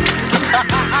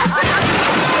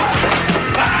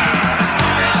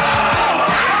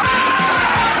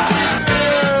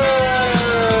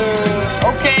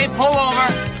 Okay, pull over.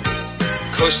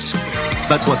 Coast is clear.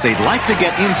 But what they'd like to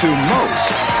get into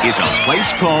most is a place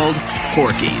called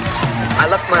Porky's. I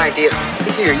left my idea.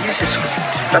 Here, use this one.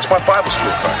 That's my Bible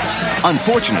school card.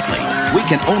 Unfortunately, we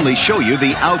can only show you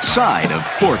the outside of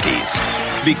Porky's,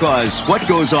 because what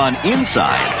goes on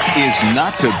inside is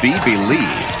not to be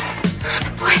believed.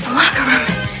 Boy, the locker room.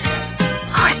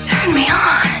 Oh, it turned me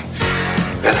on.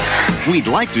 We'd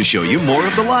like to show you more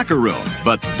of the locker room,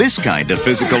 but this kind of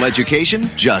physical education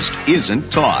just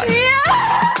isn't taught.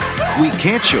 We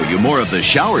can't show you more of the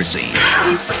shower scene,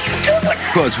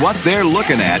 because what they're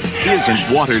looking at isn't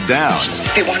watered down.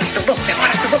 They want us to look. They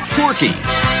want us to look. Porky's.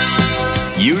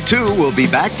 You too will be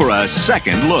back for a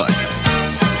second look.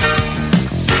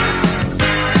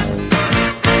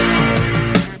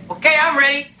 Okay, I'm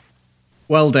ready.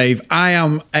 Well, Dave, I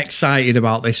am excited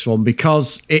about this one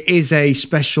because it is a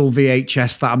special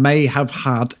VHS that I may have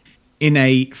had in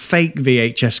a fake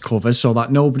VHS cover so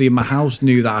that nobody in my house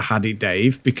knew that I had it,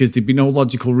 Dave, because there'd be no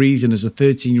logical reason as a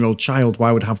 13-year-old child why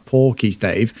I would have Porky's,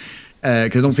 Dave,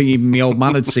 because I don't think even my old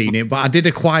man had seen it. But I did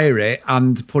acquire it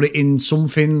and put it in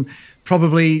something,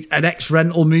 probably an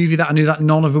ex-rental movie that I knew that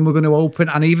none of them were going to open.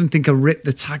 And I even think I ripped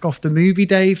the tag off the movie,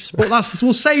 Dave. But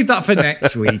we'll save that for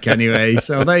next week anyway.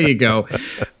 So there you go.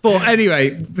 But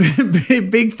anyway,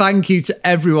 big thank you to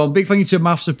everyone. Big thank you to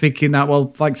Maths for picking that.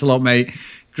 Well, thanks a lot, mate.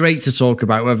 Great to talk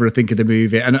about whatever I think of the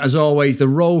movie. And as always, the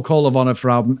roll call of honour for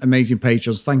our amazing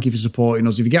patrons. Thank you for supporting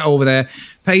us. If you get over there,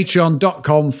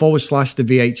 patreon.com/The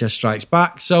VHS Strikes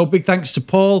Back. So big thanks to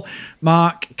Paul,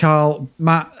 Mark, Carl,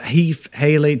 Matt, Heath,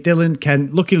 Haley, Dylan, Ken,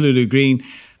 Lucky Lulu Green,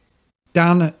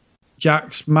 Dan,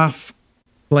 Jax, Math,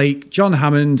 Blake, John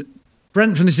Hammond,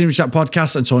 Brent from the Cinema Chat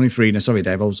Podcast, and Tony Farina. Sorry,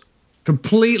 Dave, I was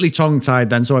completely tongue-tied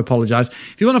then, so I apologise.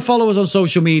 If you want to follow us on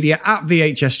social media, at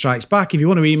VHS Strikes Back. If you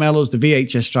want to email us, the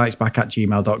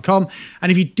VHSStrikesBack@gmail.com.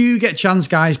 And if you do get a chance,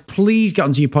 guys, please get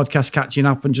onto your podcast catching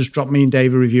up and just drop me and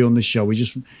Dave a review on the show. We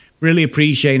just really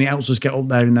appreciate it. It helps us get up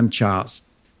there in them charts.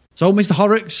 So, Mr.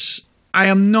 Horrocks, I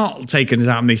am not taking us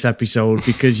out in this episode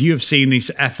because you have seen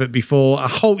this effort before. I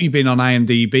hope you've been on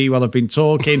IMDb while I've been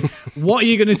talking. What are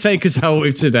you going to take us out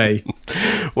with today?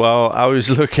 Well, I was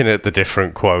looking at the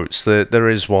different quotes. There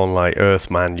is one like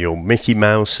Earthman, your Mickey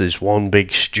Mouse is one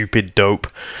big stupid dope.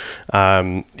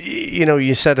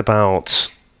 You said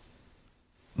about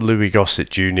Louis Gossett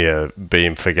Jr.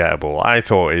 being forgettable. I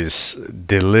thought his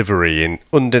delivery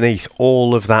underneath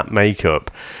all of that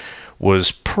makeup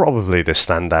was probably the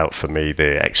standout for me.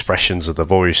 The expressions of the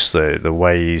voice, the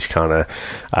way he's kind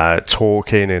of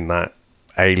talking in that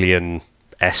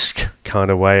alien-esque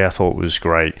kind of way, I thought was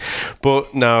great.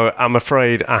 But no, I'm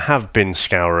afraid I have been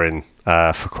scouring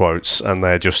for quotes, and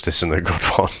there just isn't a good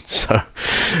one. So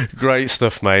great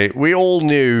stuff, mate. We all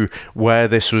knew where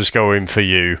this was going for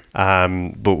you,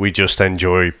 but we just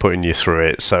enjoy putting you through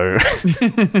it. So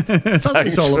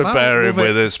thanks for bearing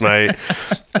with us, mate.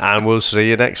 And we'll see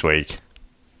you next week.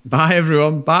 Bye,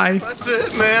 everyone. Bye. That's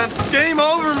it, man. It's game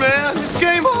over, man. It's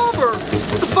game over.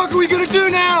 What the fuck are we gonna do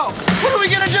now? What are we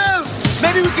gonna do?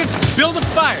 Maybe we could build a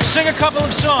fire, sing a couple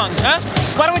of songs, huh?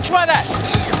 Why don't we try that?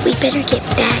 We better get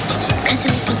back, because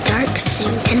it'll be dark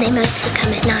soon, and they mostly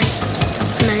come at night.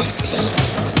 Mostly.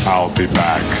 I'll be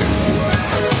back.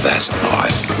 That's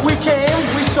odd. We came,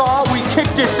 we saw, we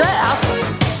kicked its ass.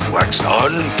 Wax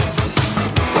on,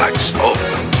 wax off.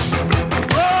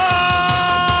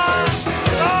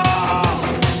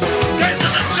 Get to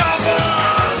the chopper!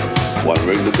 One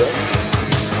ring to go.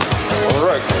 All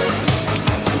right.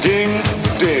 Ding,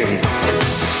 ding.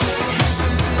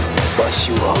 Bust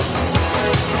you up.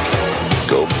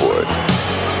 Go for it.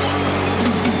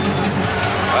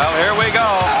 Well, here we go.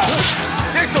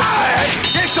 Ain't so bad.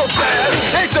 Ain't so bad.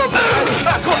 Ain't so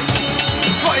bad. Come on.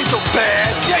 Ain't so bad.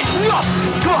 Ain't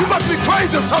nothing. Come on. You must be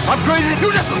crazy or something. I'm crazy.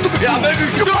 You just a stupid. Yeah, maybe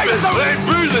you're crazy. I ain't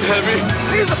breathing heavy.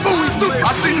 He's a fool. He's stupid.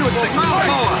 I've seen you at 6.